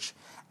church.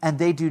 And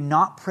they do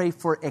not pray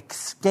for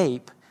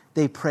escape.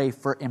 They pray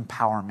for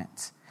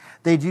empowerment.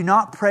 They do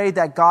not pray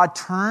that God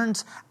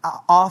turns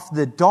off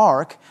the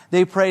dark.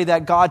 They pray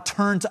that God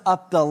turns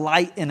up the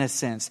light in a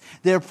sense.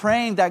 They're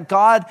praying that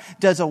God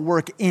does a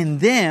work in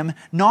them,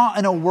 not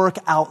in a work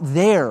out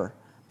there.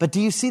 But do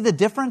you see the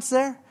difference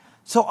there?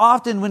 So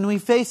often when we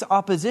face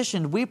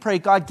opposition, we pray,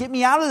 God, get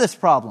me out of this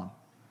problem.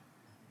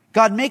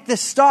 God, make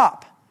this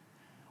stop.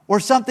 Or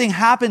something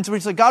happens where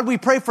we say, God, we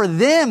pray for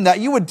them that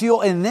you would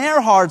deal in their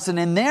hearts and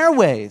in their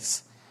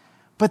ways.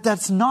 But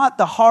that's not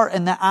the heart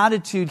and the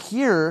attitude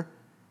here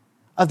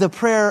of the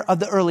prayer of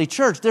the early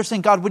church. They're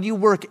saying, God, would you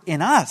work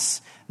in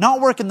us?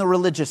 Not work in the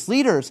religious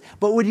leaders,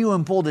 but would you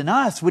embolden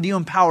us? Would you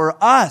empower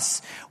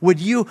us? Would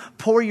you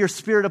pour your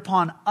Spirit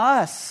upon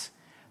us?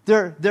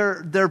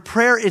 Their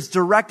prayer is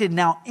directed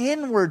now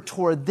inward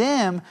toward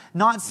them,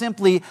 not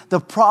simply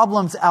the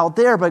problems out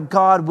there, but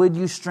God, would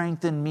you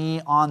strengthen me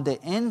on the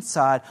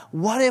inside?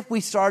 What if we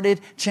started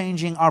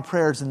changing our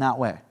prayers in that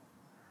way?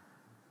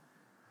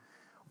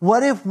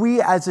 What if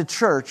we as a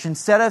church,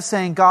 instead of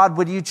saying, God,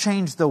 would you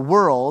change the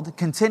world,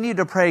 continue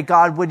to pray,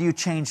 God, would you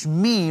change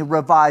me,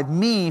 revive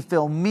me,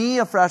 fill me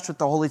afresh with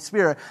the Holy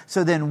Spirit,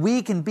 so then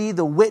we can be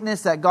the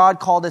witness that God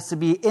called us to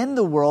be in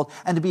the world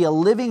and to be a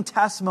living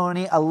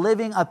testimony, a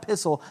living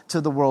epistle to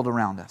the world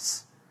around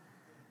us.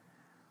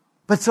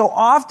 But so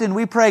often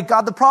we pray,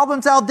 God, the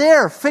problem's out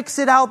there, fix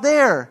it out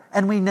there.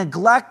 And we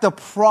neglect the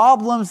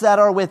problems that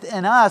are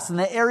within us and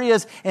the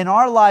areas in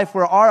our life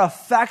where our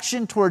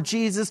affection toward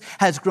Jesus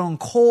has grown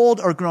cold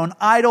or grown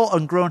idle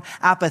and grown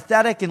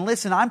apathetic. And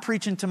listen, I'm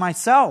preaching to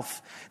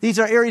myself. These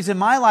are areas in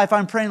my life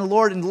I'm praying to the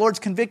Lord and the Lord's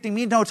convicting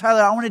me. No,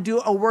 Tyler, I want to do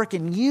a work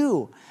in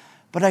you.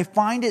 But I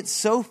find it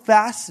so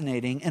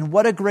fascinating, and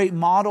what a great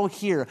model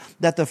here,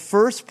 that the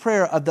first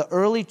prayer of the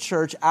early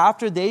church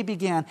after they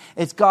began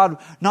is God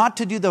not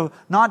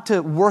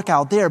to work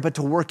out there, but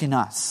to work in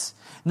us.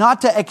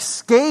 Not to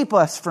escape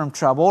us from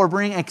trouble or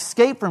bring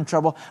escape from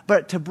trouble,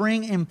 but to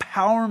bring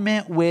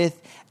empowerment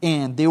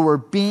within. They were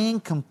being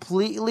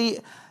completely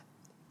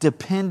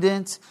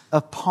dependent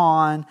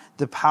upon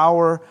the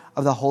power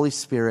of the Holy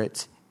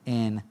Spirit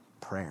in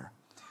prayer.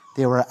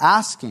 They were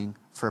asking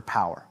for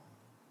power.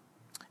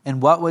 And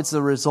what was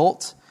the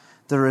result?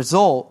 The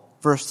result,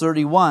 verse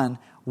 31,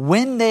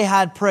 when they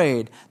had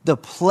prayed, the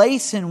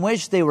place in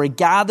which they were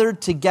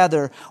gathered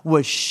together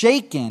was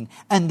shaken,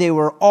 and they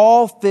were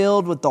all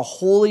filled with the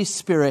Holy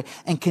Spirit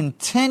and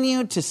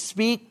continued to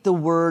speak the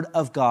word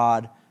of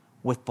God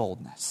with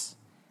boldness.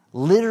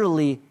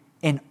 Literally,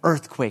 an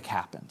earthquake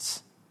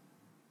happens.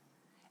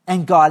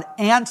 And God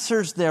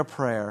answers their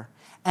prayer,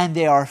 and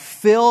they are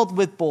filled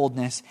with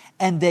boldness,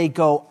 and they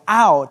go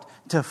out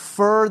to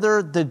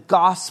further the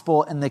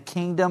gospel and the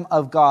kingdom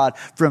of God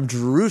from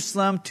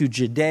Jerusalem to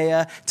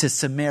Judea to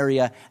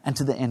Samaria and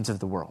to the ends of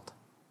the world.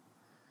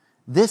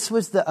 This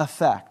was the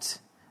effect.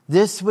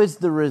 This was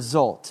the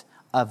result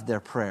of their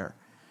prayer.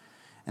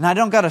 And I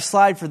don't got a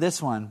slide for this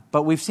one,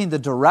 but we've seen the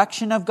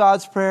direction of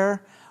God's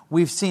prayer.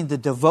 We've seen the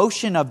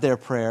devotion of their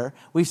prayer.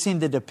 We've seen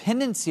the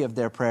dependency of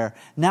their prayer.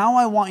 Now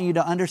I want you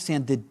to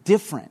understand the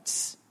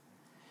difference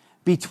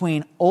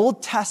between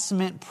Old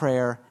Testament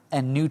prayer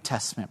and New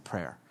Testament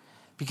prayer.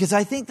 Because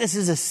I think this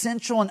is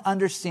essential in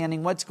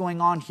understanding what's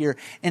going on here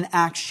in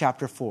Acts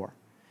chapter 4.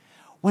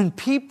 When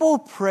people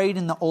prayed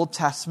in the Old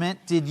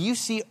Testament, did you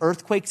see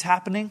earthquakes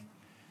happening?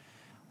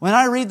 When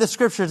I read the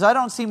scriptures, I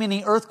don't see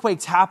many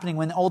earthquakes happening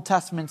when the Old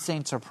Testament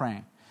saints are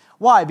praying.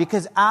 Why?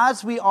 Because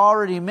as we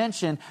already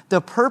mentioned, the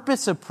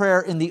purpose of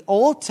prayer in the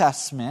Old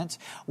Testament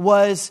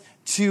was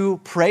to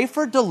pray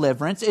for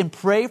deliverance and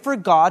pray for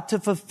God to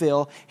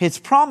fulfill His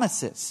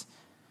promises.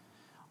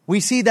 We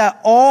see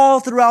that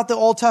all throughout the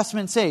Old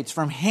Testament saints,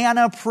 from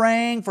Hannah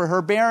praying for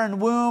her barren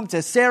womb,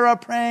 to Sarah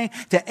praying,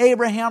 to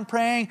Abraham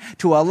praying,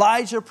 to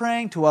Elijah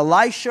praying, to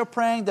Elisha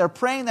praying. They're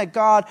praying that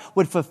God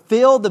would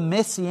fulfill the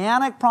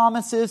messianic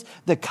promises,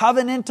 the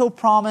covenantal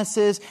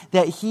promises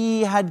that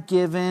He had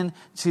given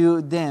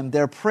to them.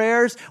 Their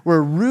prayers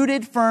were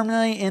rooted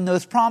firmly in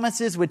those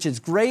promises, which is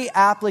great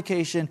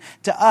application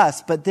to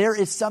us. But there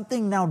is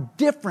something now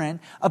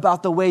different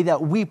about the way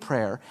that we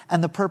pray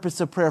and the purpose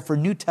of prayer for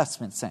New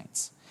Testament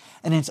saints.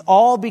 And it's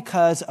all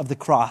because of the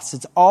cross.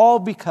 It's all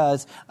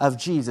because of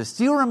Jesus.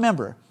 Do you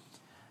remember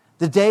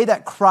the day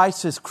that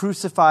Christ was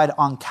crucified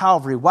on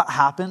Calvary? What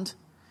happened?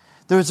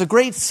 There was a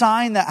great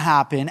sign that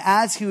happened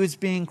as he was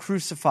being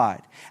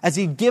crucified. As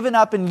he'd given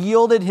up and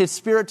yielded his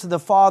spirit to the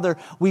Father,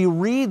 we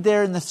read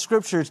there in the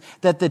scriptures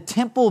that the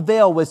temple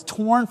veil was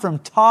torn from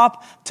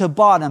top to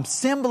bottom,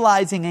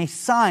 symbolizing a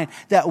sign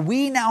that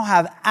we now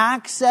have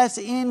access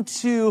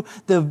into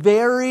the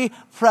very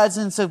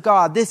presence of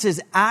God. This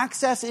is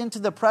access into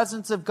the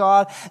presence of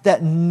God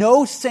that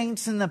no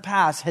saints in the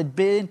past had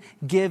been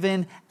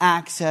given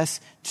access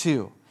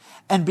to.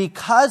 And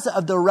because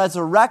of the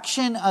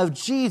resurrection of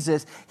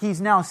Jesus, he's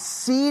now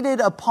seated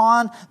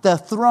upon the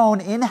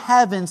throne in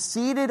heaven,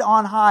 seated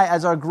on high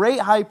as our great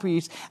high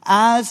priest,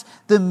 as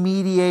the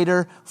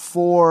mediator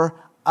for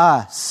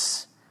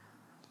us.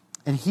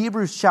 And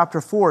Hebrews chapter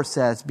 4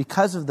 says,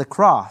 because of the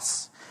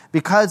cross,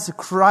 because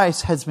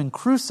Christ has been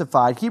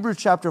crucified, Hebrews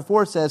chapter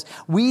 4 says,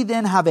 we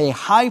then have a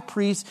high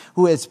priest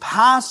who has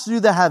passed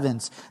through the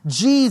heavens,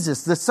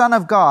 Jesus, the Son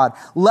of God.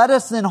 Let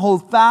us then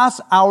hold fast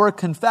our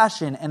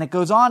confession. And it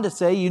goes on to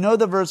say, you know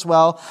the verse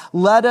well,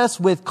 let us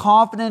with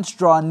confidence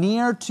draw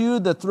near to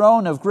the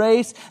throne of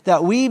grace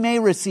that we may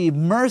receive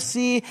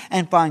mercy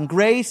and find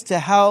grace to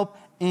help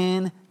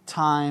in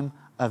time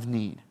of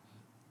need.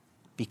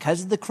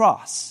 Because of the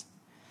cross,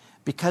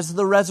 because of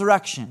the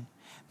resurrection,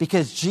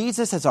 because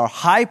Jesus as our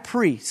high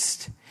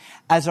priest,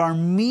 as our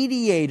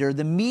mediator,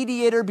 the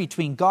mediator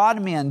between God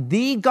and man,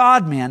 the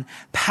God-man,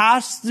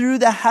 passed through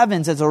the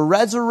heavens as a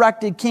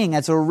resurrected king,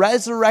 as a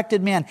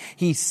resurrected man.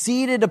 He's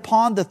seated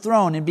upon the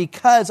throne. And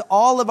because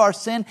all of our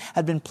sin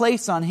had been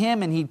placed on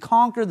him and he'd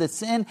conquered the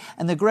sin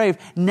and the grave,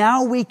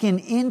 now we can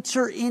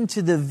enter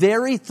into the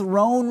very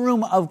throne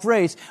room of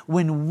grace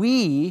when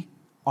we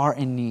are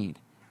in need.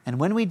 And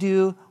when we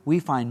do, we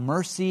find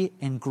mercy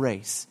and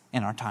grace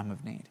in our time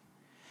of need.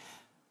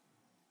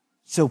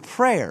 So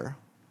prayer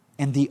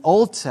in the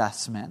Old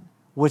Testament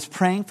was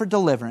praying for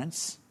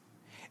deliverance.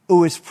 It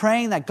was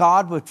praying that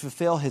God would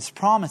fulfill his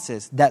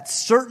promises. That's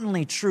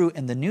certainly true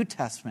in the New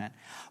Testament.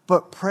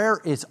 But prayer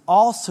is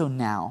also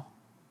now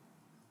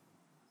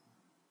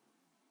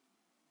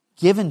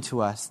given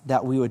to us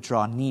that we would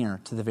draw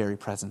near to the very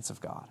presence of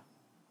God.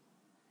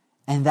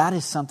 And that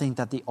is something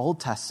that the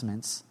Old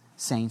Testament's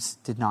saints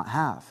did not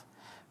have.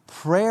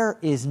 Prayer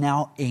is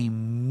now a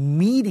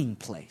meeting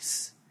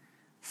place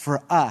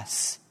for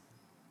us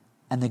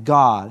and the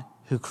God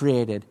who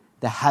created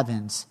the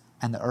heavens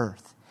and the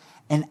earth.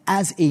 And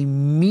as a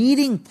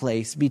meeting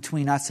place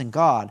between us and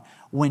God,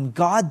 when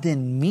God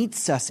then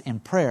meets us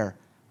in prayer,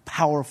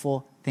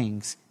 powerful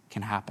things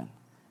can happen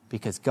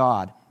because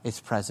God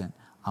is present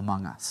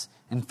among us.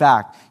 In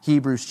fact,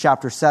 Hebrews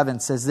chapter 7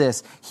 says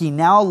this, he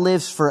now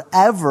lives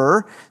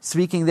forever,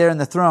 speaking there in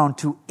the throne,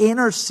 to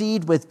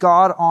intercede with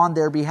God on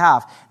their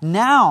behalf.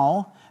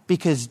 Now,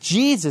 because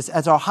Jesus,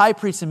 as our high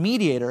priest and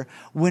mediator,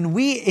 when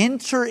we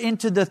enter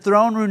into the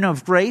throne room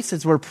of grace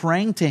as we're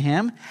praying to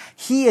him,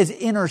 he is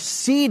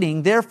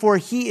interceding. Therefore,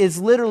 he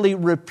is literally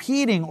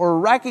repeating or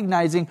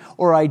recognizing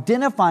or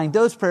identifying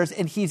those prayers,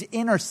 and he's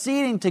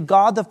interceding to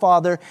God the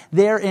Father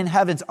there in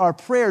heavens. Our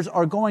prayers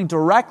are going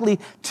directly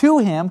to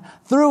him,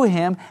 through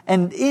him,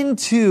 and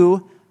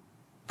into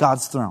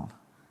God's throne.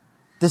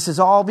 This is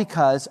all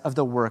because of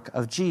the work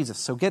of Jesus.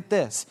 So get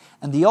this.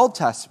 In the Old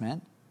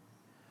Testament,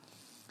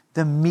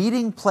 the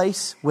meeting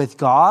place with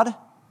God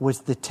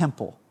was the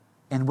temple,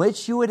 in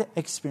which you would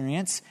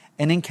experience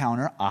and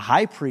encounter a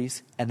high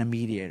priest and a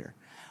mediator.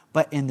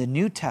 But in the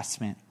New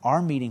Testament,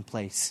 our meeting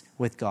place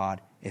with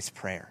God is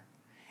prayer,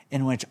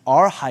 in which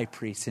our high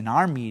priest and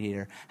our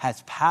mediator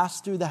has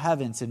passed through the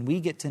heavens, and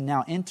we get to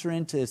now enter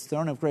into his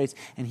throne of grace,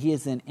 and he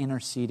is then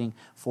interceding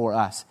for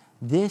us.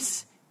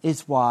 This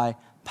is why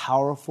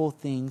powerful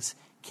things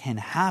can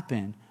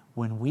happen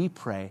when we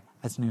pray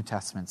as New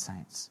Testament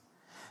saints.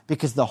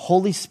 Because the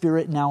Holy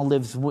Spirit now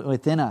lives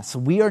within us.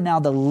 We are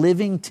now the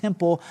living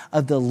temple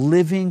of the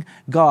living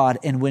God.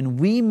 And when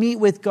we meet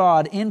with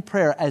God in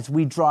prayer, as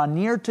we draw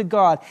near to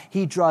God,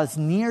 he draws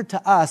near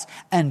to us,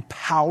 and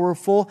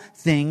powerful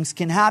things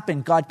can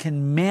happen. God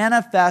can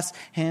manifest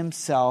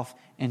himself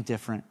in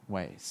different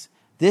ways.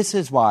 This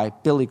is why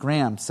Billy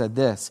Graham said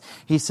this.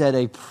 He said,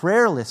 a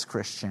prayerless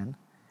Christian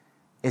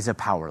is a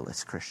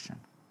powerless Christian.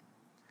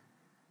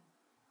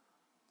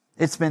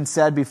 It's been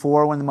said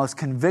before, one of the most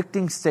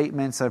convicting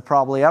statements I've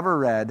probably ever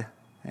read,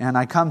 and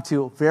I come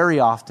to very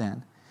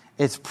often,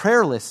 is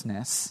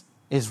prayerlessness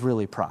is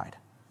really pride.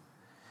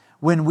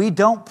 When we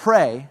don't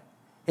pray,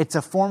 it's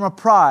a form of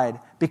pride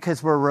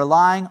because we're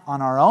relying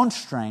on our own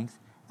strength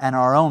and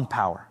our own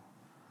power.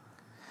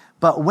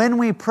 But when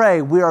we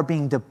pray, we are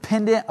being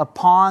dependent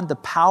upon the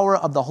power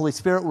of the Holy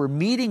Spirit. We're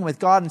meeting with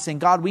God and saying,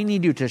 God, we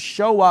need you to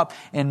show up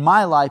in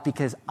my life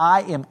because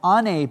I am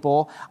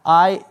unable,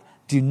 I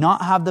do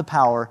not have the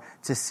power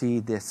to see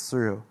this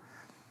through.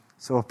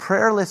 So a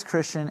prayerless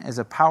Christian is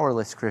a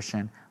powerless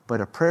Christian,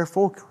 but a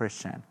prayerful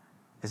Christian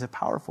is a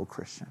powerful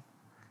Christian.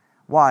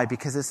 Why?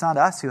 Because it's not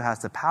us who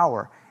has the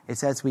power.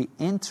 It's as we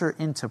enter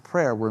into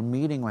prayer, we're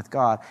meeting with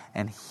God,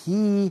 and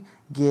he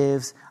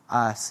gives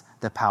us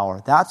the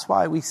power. That's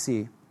why we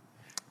see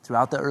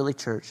throughout the early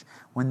church,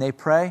 when they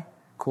pray,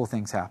 cool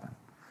things happen.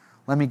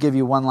 Let me give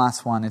you one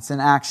last one. It's in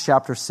Acts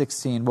chapter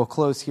 16. We'll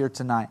close here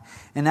tonight.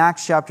 In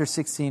Acts chapter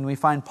 16, we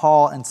find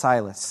Paul and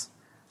Silas.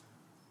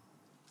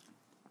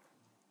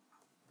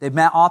 They've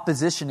met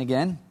opposition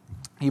again.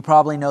 You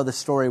probably know the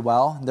story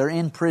well. They're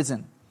in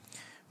prison.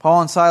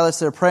 Paul and Silas,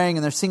 they're praying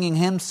and they're singing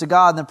hymns to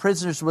God, and the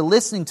prisoners were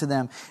listening to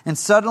them. And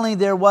suddenly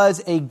there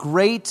was a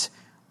great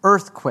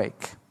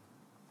earthquake,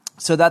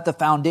 so that the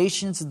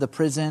foundations of the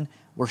prison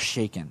were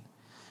shaken.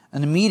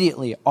 And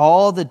immediately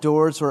all the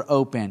doors were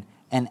open,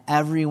 and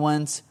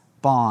everyone's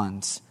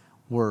bonds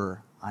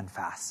were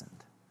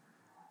unfastened.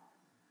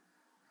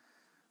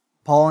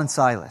 Paul and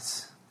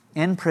Silas,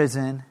 in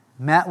prison,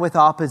 met with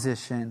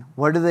opposition.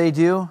 What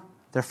do?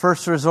 Their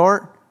first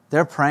resort,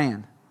 they're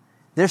praying.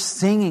 They're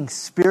singing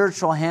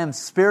spiritual hymns,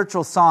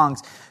 spiritual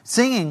songs,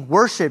 singing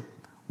worship.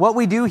 What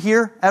we do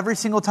here every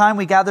single time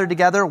we gather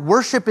together,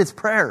 worship is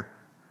prayer.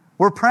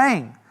 We're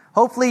praying.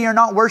 Hopefully you're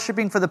not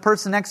worshiping for the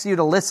person next to you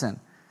to listen.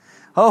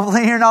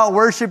 Hopefully you're not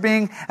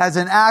worshiping as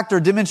an act or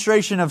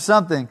demonstration of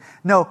something.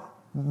 No,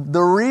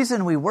 the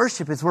reason we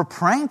worship is we're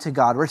praying to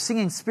God. We're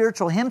singing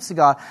spiritual hymns to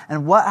God.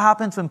 And what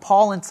happens when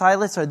Paul and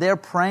Silas are there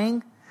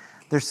praying?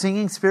 They're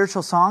singing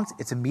spiritual songs.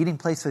 It's a meeting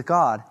place with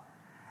God.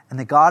 And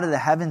the God of the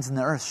heavens and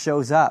the earth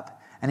shows up.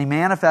 And He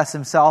manifests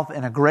Himself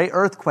in a great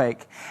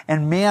earthquake.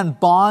 And man,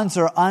 bonds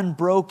are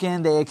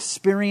unbroken. They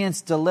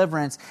experience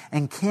deliverance.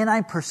 And can I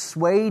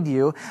persuade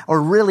you,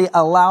 or really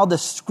allow the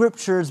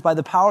Scriptures by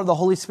the power of the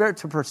Holy Spirit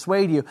to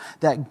persuade you,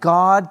 that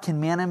God can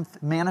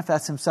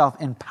manifest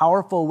Himself in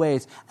powerful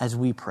ways as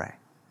we pray?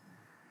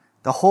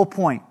 The whole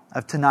point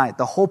of tonight,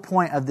 the whole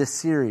point of this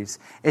series,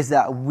 is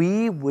that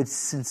we would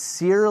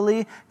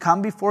sincerely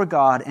come before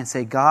God and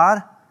say,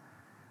 God,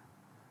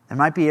 there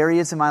might be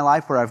areas in my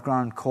life where I've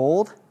grown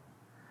cold.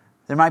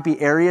 There might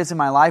be areas in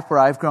my life where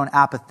I've grown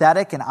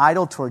apathetic and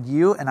idle toward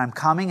you, and I'm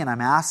coming and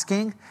I'm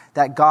asking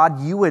that,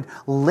 God, you would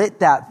lit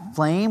that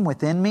flame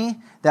within me,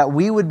 that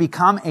we would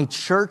become a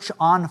church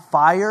on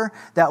fire,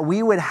 that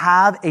we would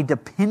have a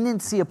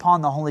dependency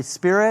upon the Holy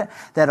Spirit,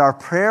 that our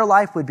prayer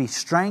life would be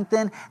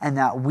strengthened, and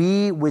that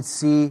we would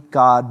see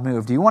God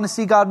move. Do you want to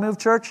see God move,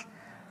 church?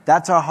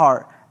 That's our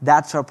heart.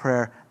 That's our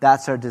prayer.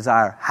 That's our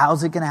desire.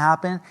 How's it going to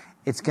happen?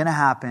 It's going to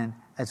happen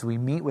as we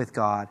meet with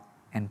God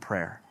in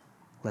prayer.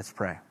 Let's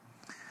pray.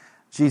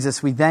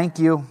 Jesus, we thank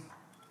you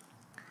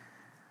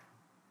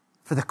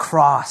for the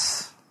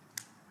cross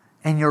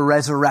and your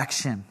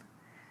resurrection.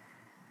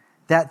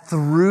 That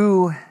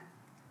through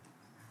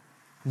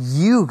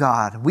you,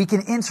 God, we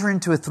can enter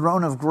into a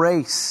throne of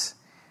grace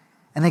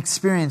and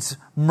experience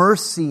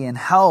mercy and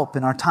help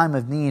in our time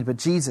of need. But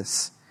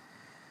Jesus,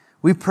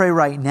 we pray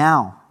right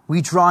now,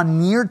 we draw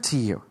near to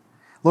you.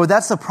 Lord,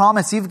 that's the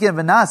promise you've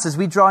given us. As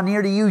we draw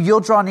near to you, you'll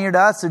draw near to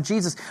us. So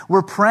Jesus,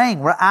 we're praying,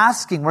 we're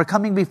asking, we're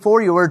coming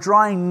before you, we're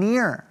drawing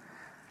near.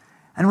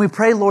 And we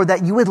pray, Lord,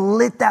 that you would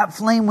lit that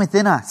flame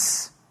within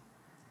us.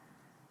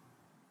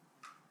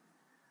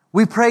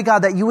 We pray, God,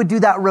 that you would do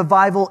that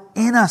revival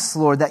in us,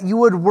 Lord, that you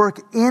would work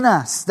in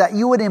us, that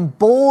you would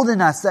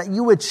embolden us, that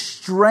you would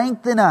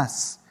strengthen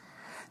us,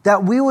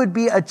 that we would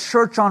be a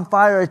church on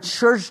fire, a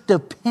church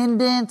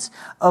dependent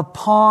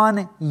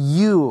upon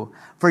you,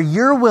 for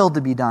your will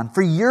to be done,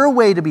 for your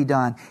way to be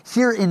done,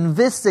 here in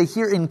Vista,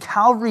 here in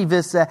Calvary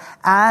Vista,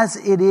 as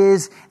it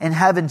is in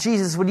heaven.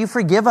 Jesus, would you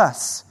forgive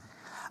us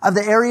of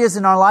the areas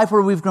in our life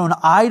where we've grown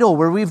idle,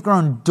 where we've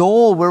grown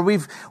dull, where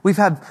we've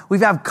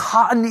had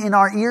cotton in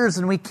our ears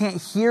and we can't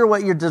hear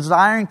what you're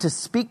desiring to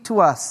speak to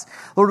us.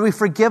 Lord, we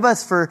forgive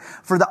us for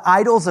the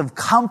idols of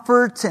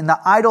comfort and the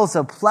idols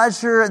of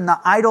pleasure and the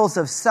idols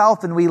of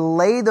self, and we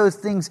lay those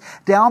things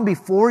down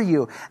before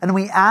you. And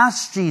we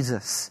ask,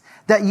 Jesus,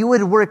 that you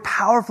would work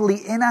powerfully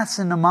in us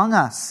and among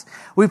us.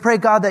 We pray,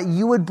 God, that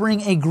you would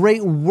bring a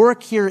great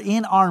work here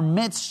in our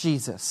midst,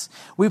 Jesus.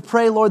 We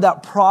pray, Lord,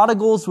 that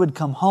prodigals would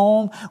come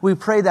home. We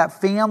pray that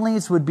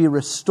families would be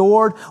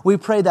restored. We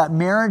pray that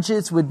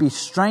marriages would be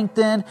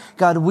strengthened.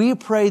 God, we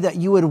pray that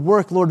you would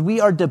work. Lord, we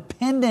are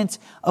dependent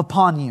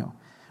upon you.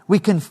 We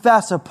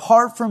confess,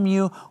 apart from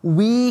you,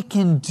 we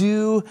can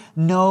do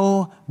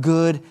no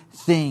good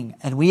thing.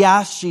 And we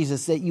ask,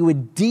 Jesus, that you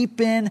would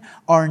deepen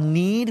our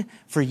need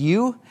for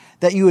you,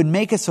 that you would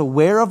make us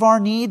aware of our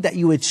need, that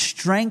you would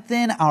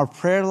strengthen our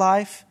prayer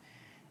life,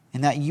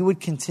 and that you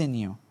would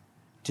continue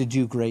to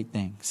do great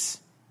things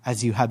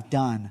as you have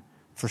done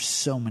for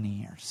so many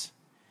years.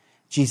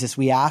 Jesus,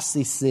 we ask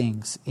these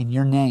things in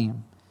your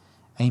name.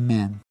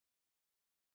 Amen.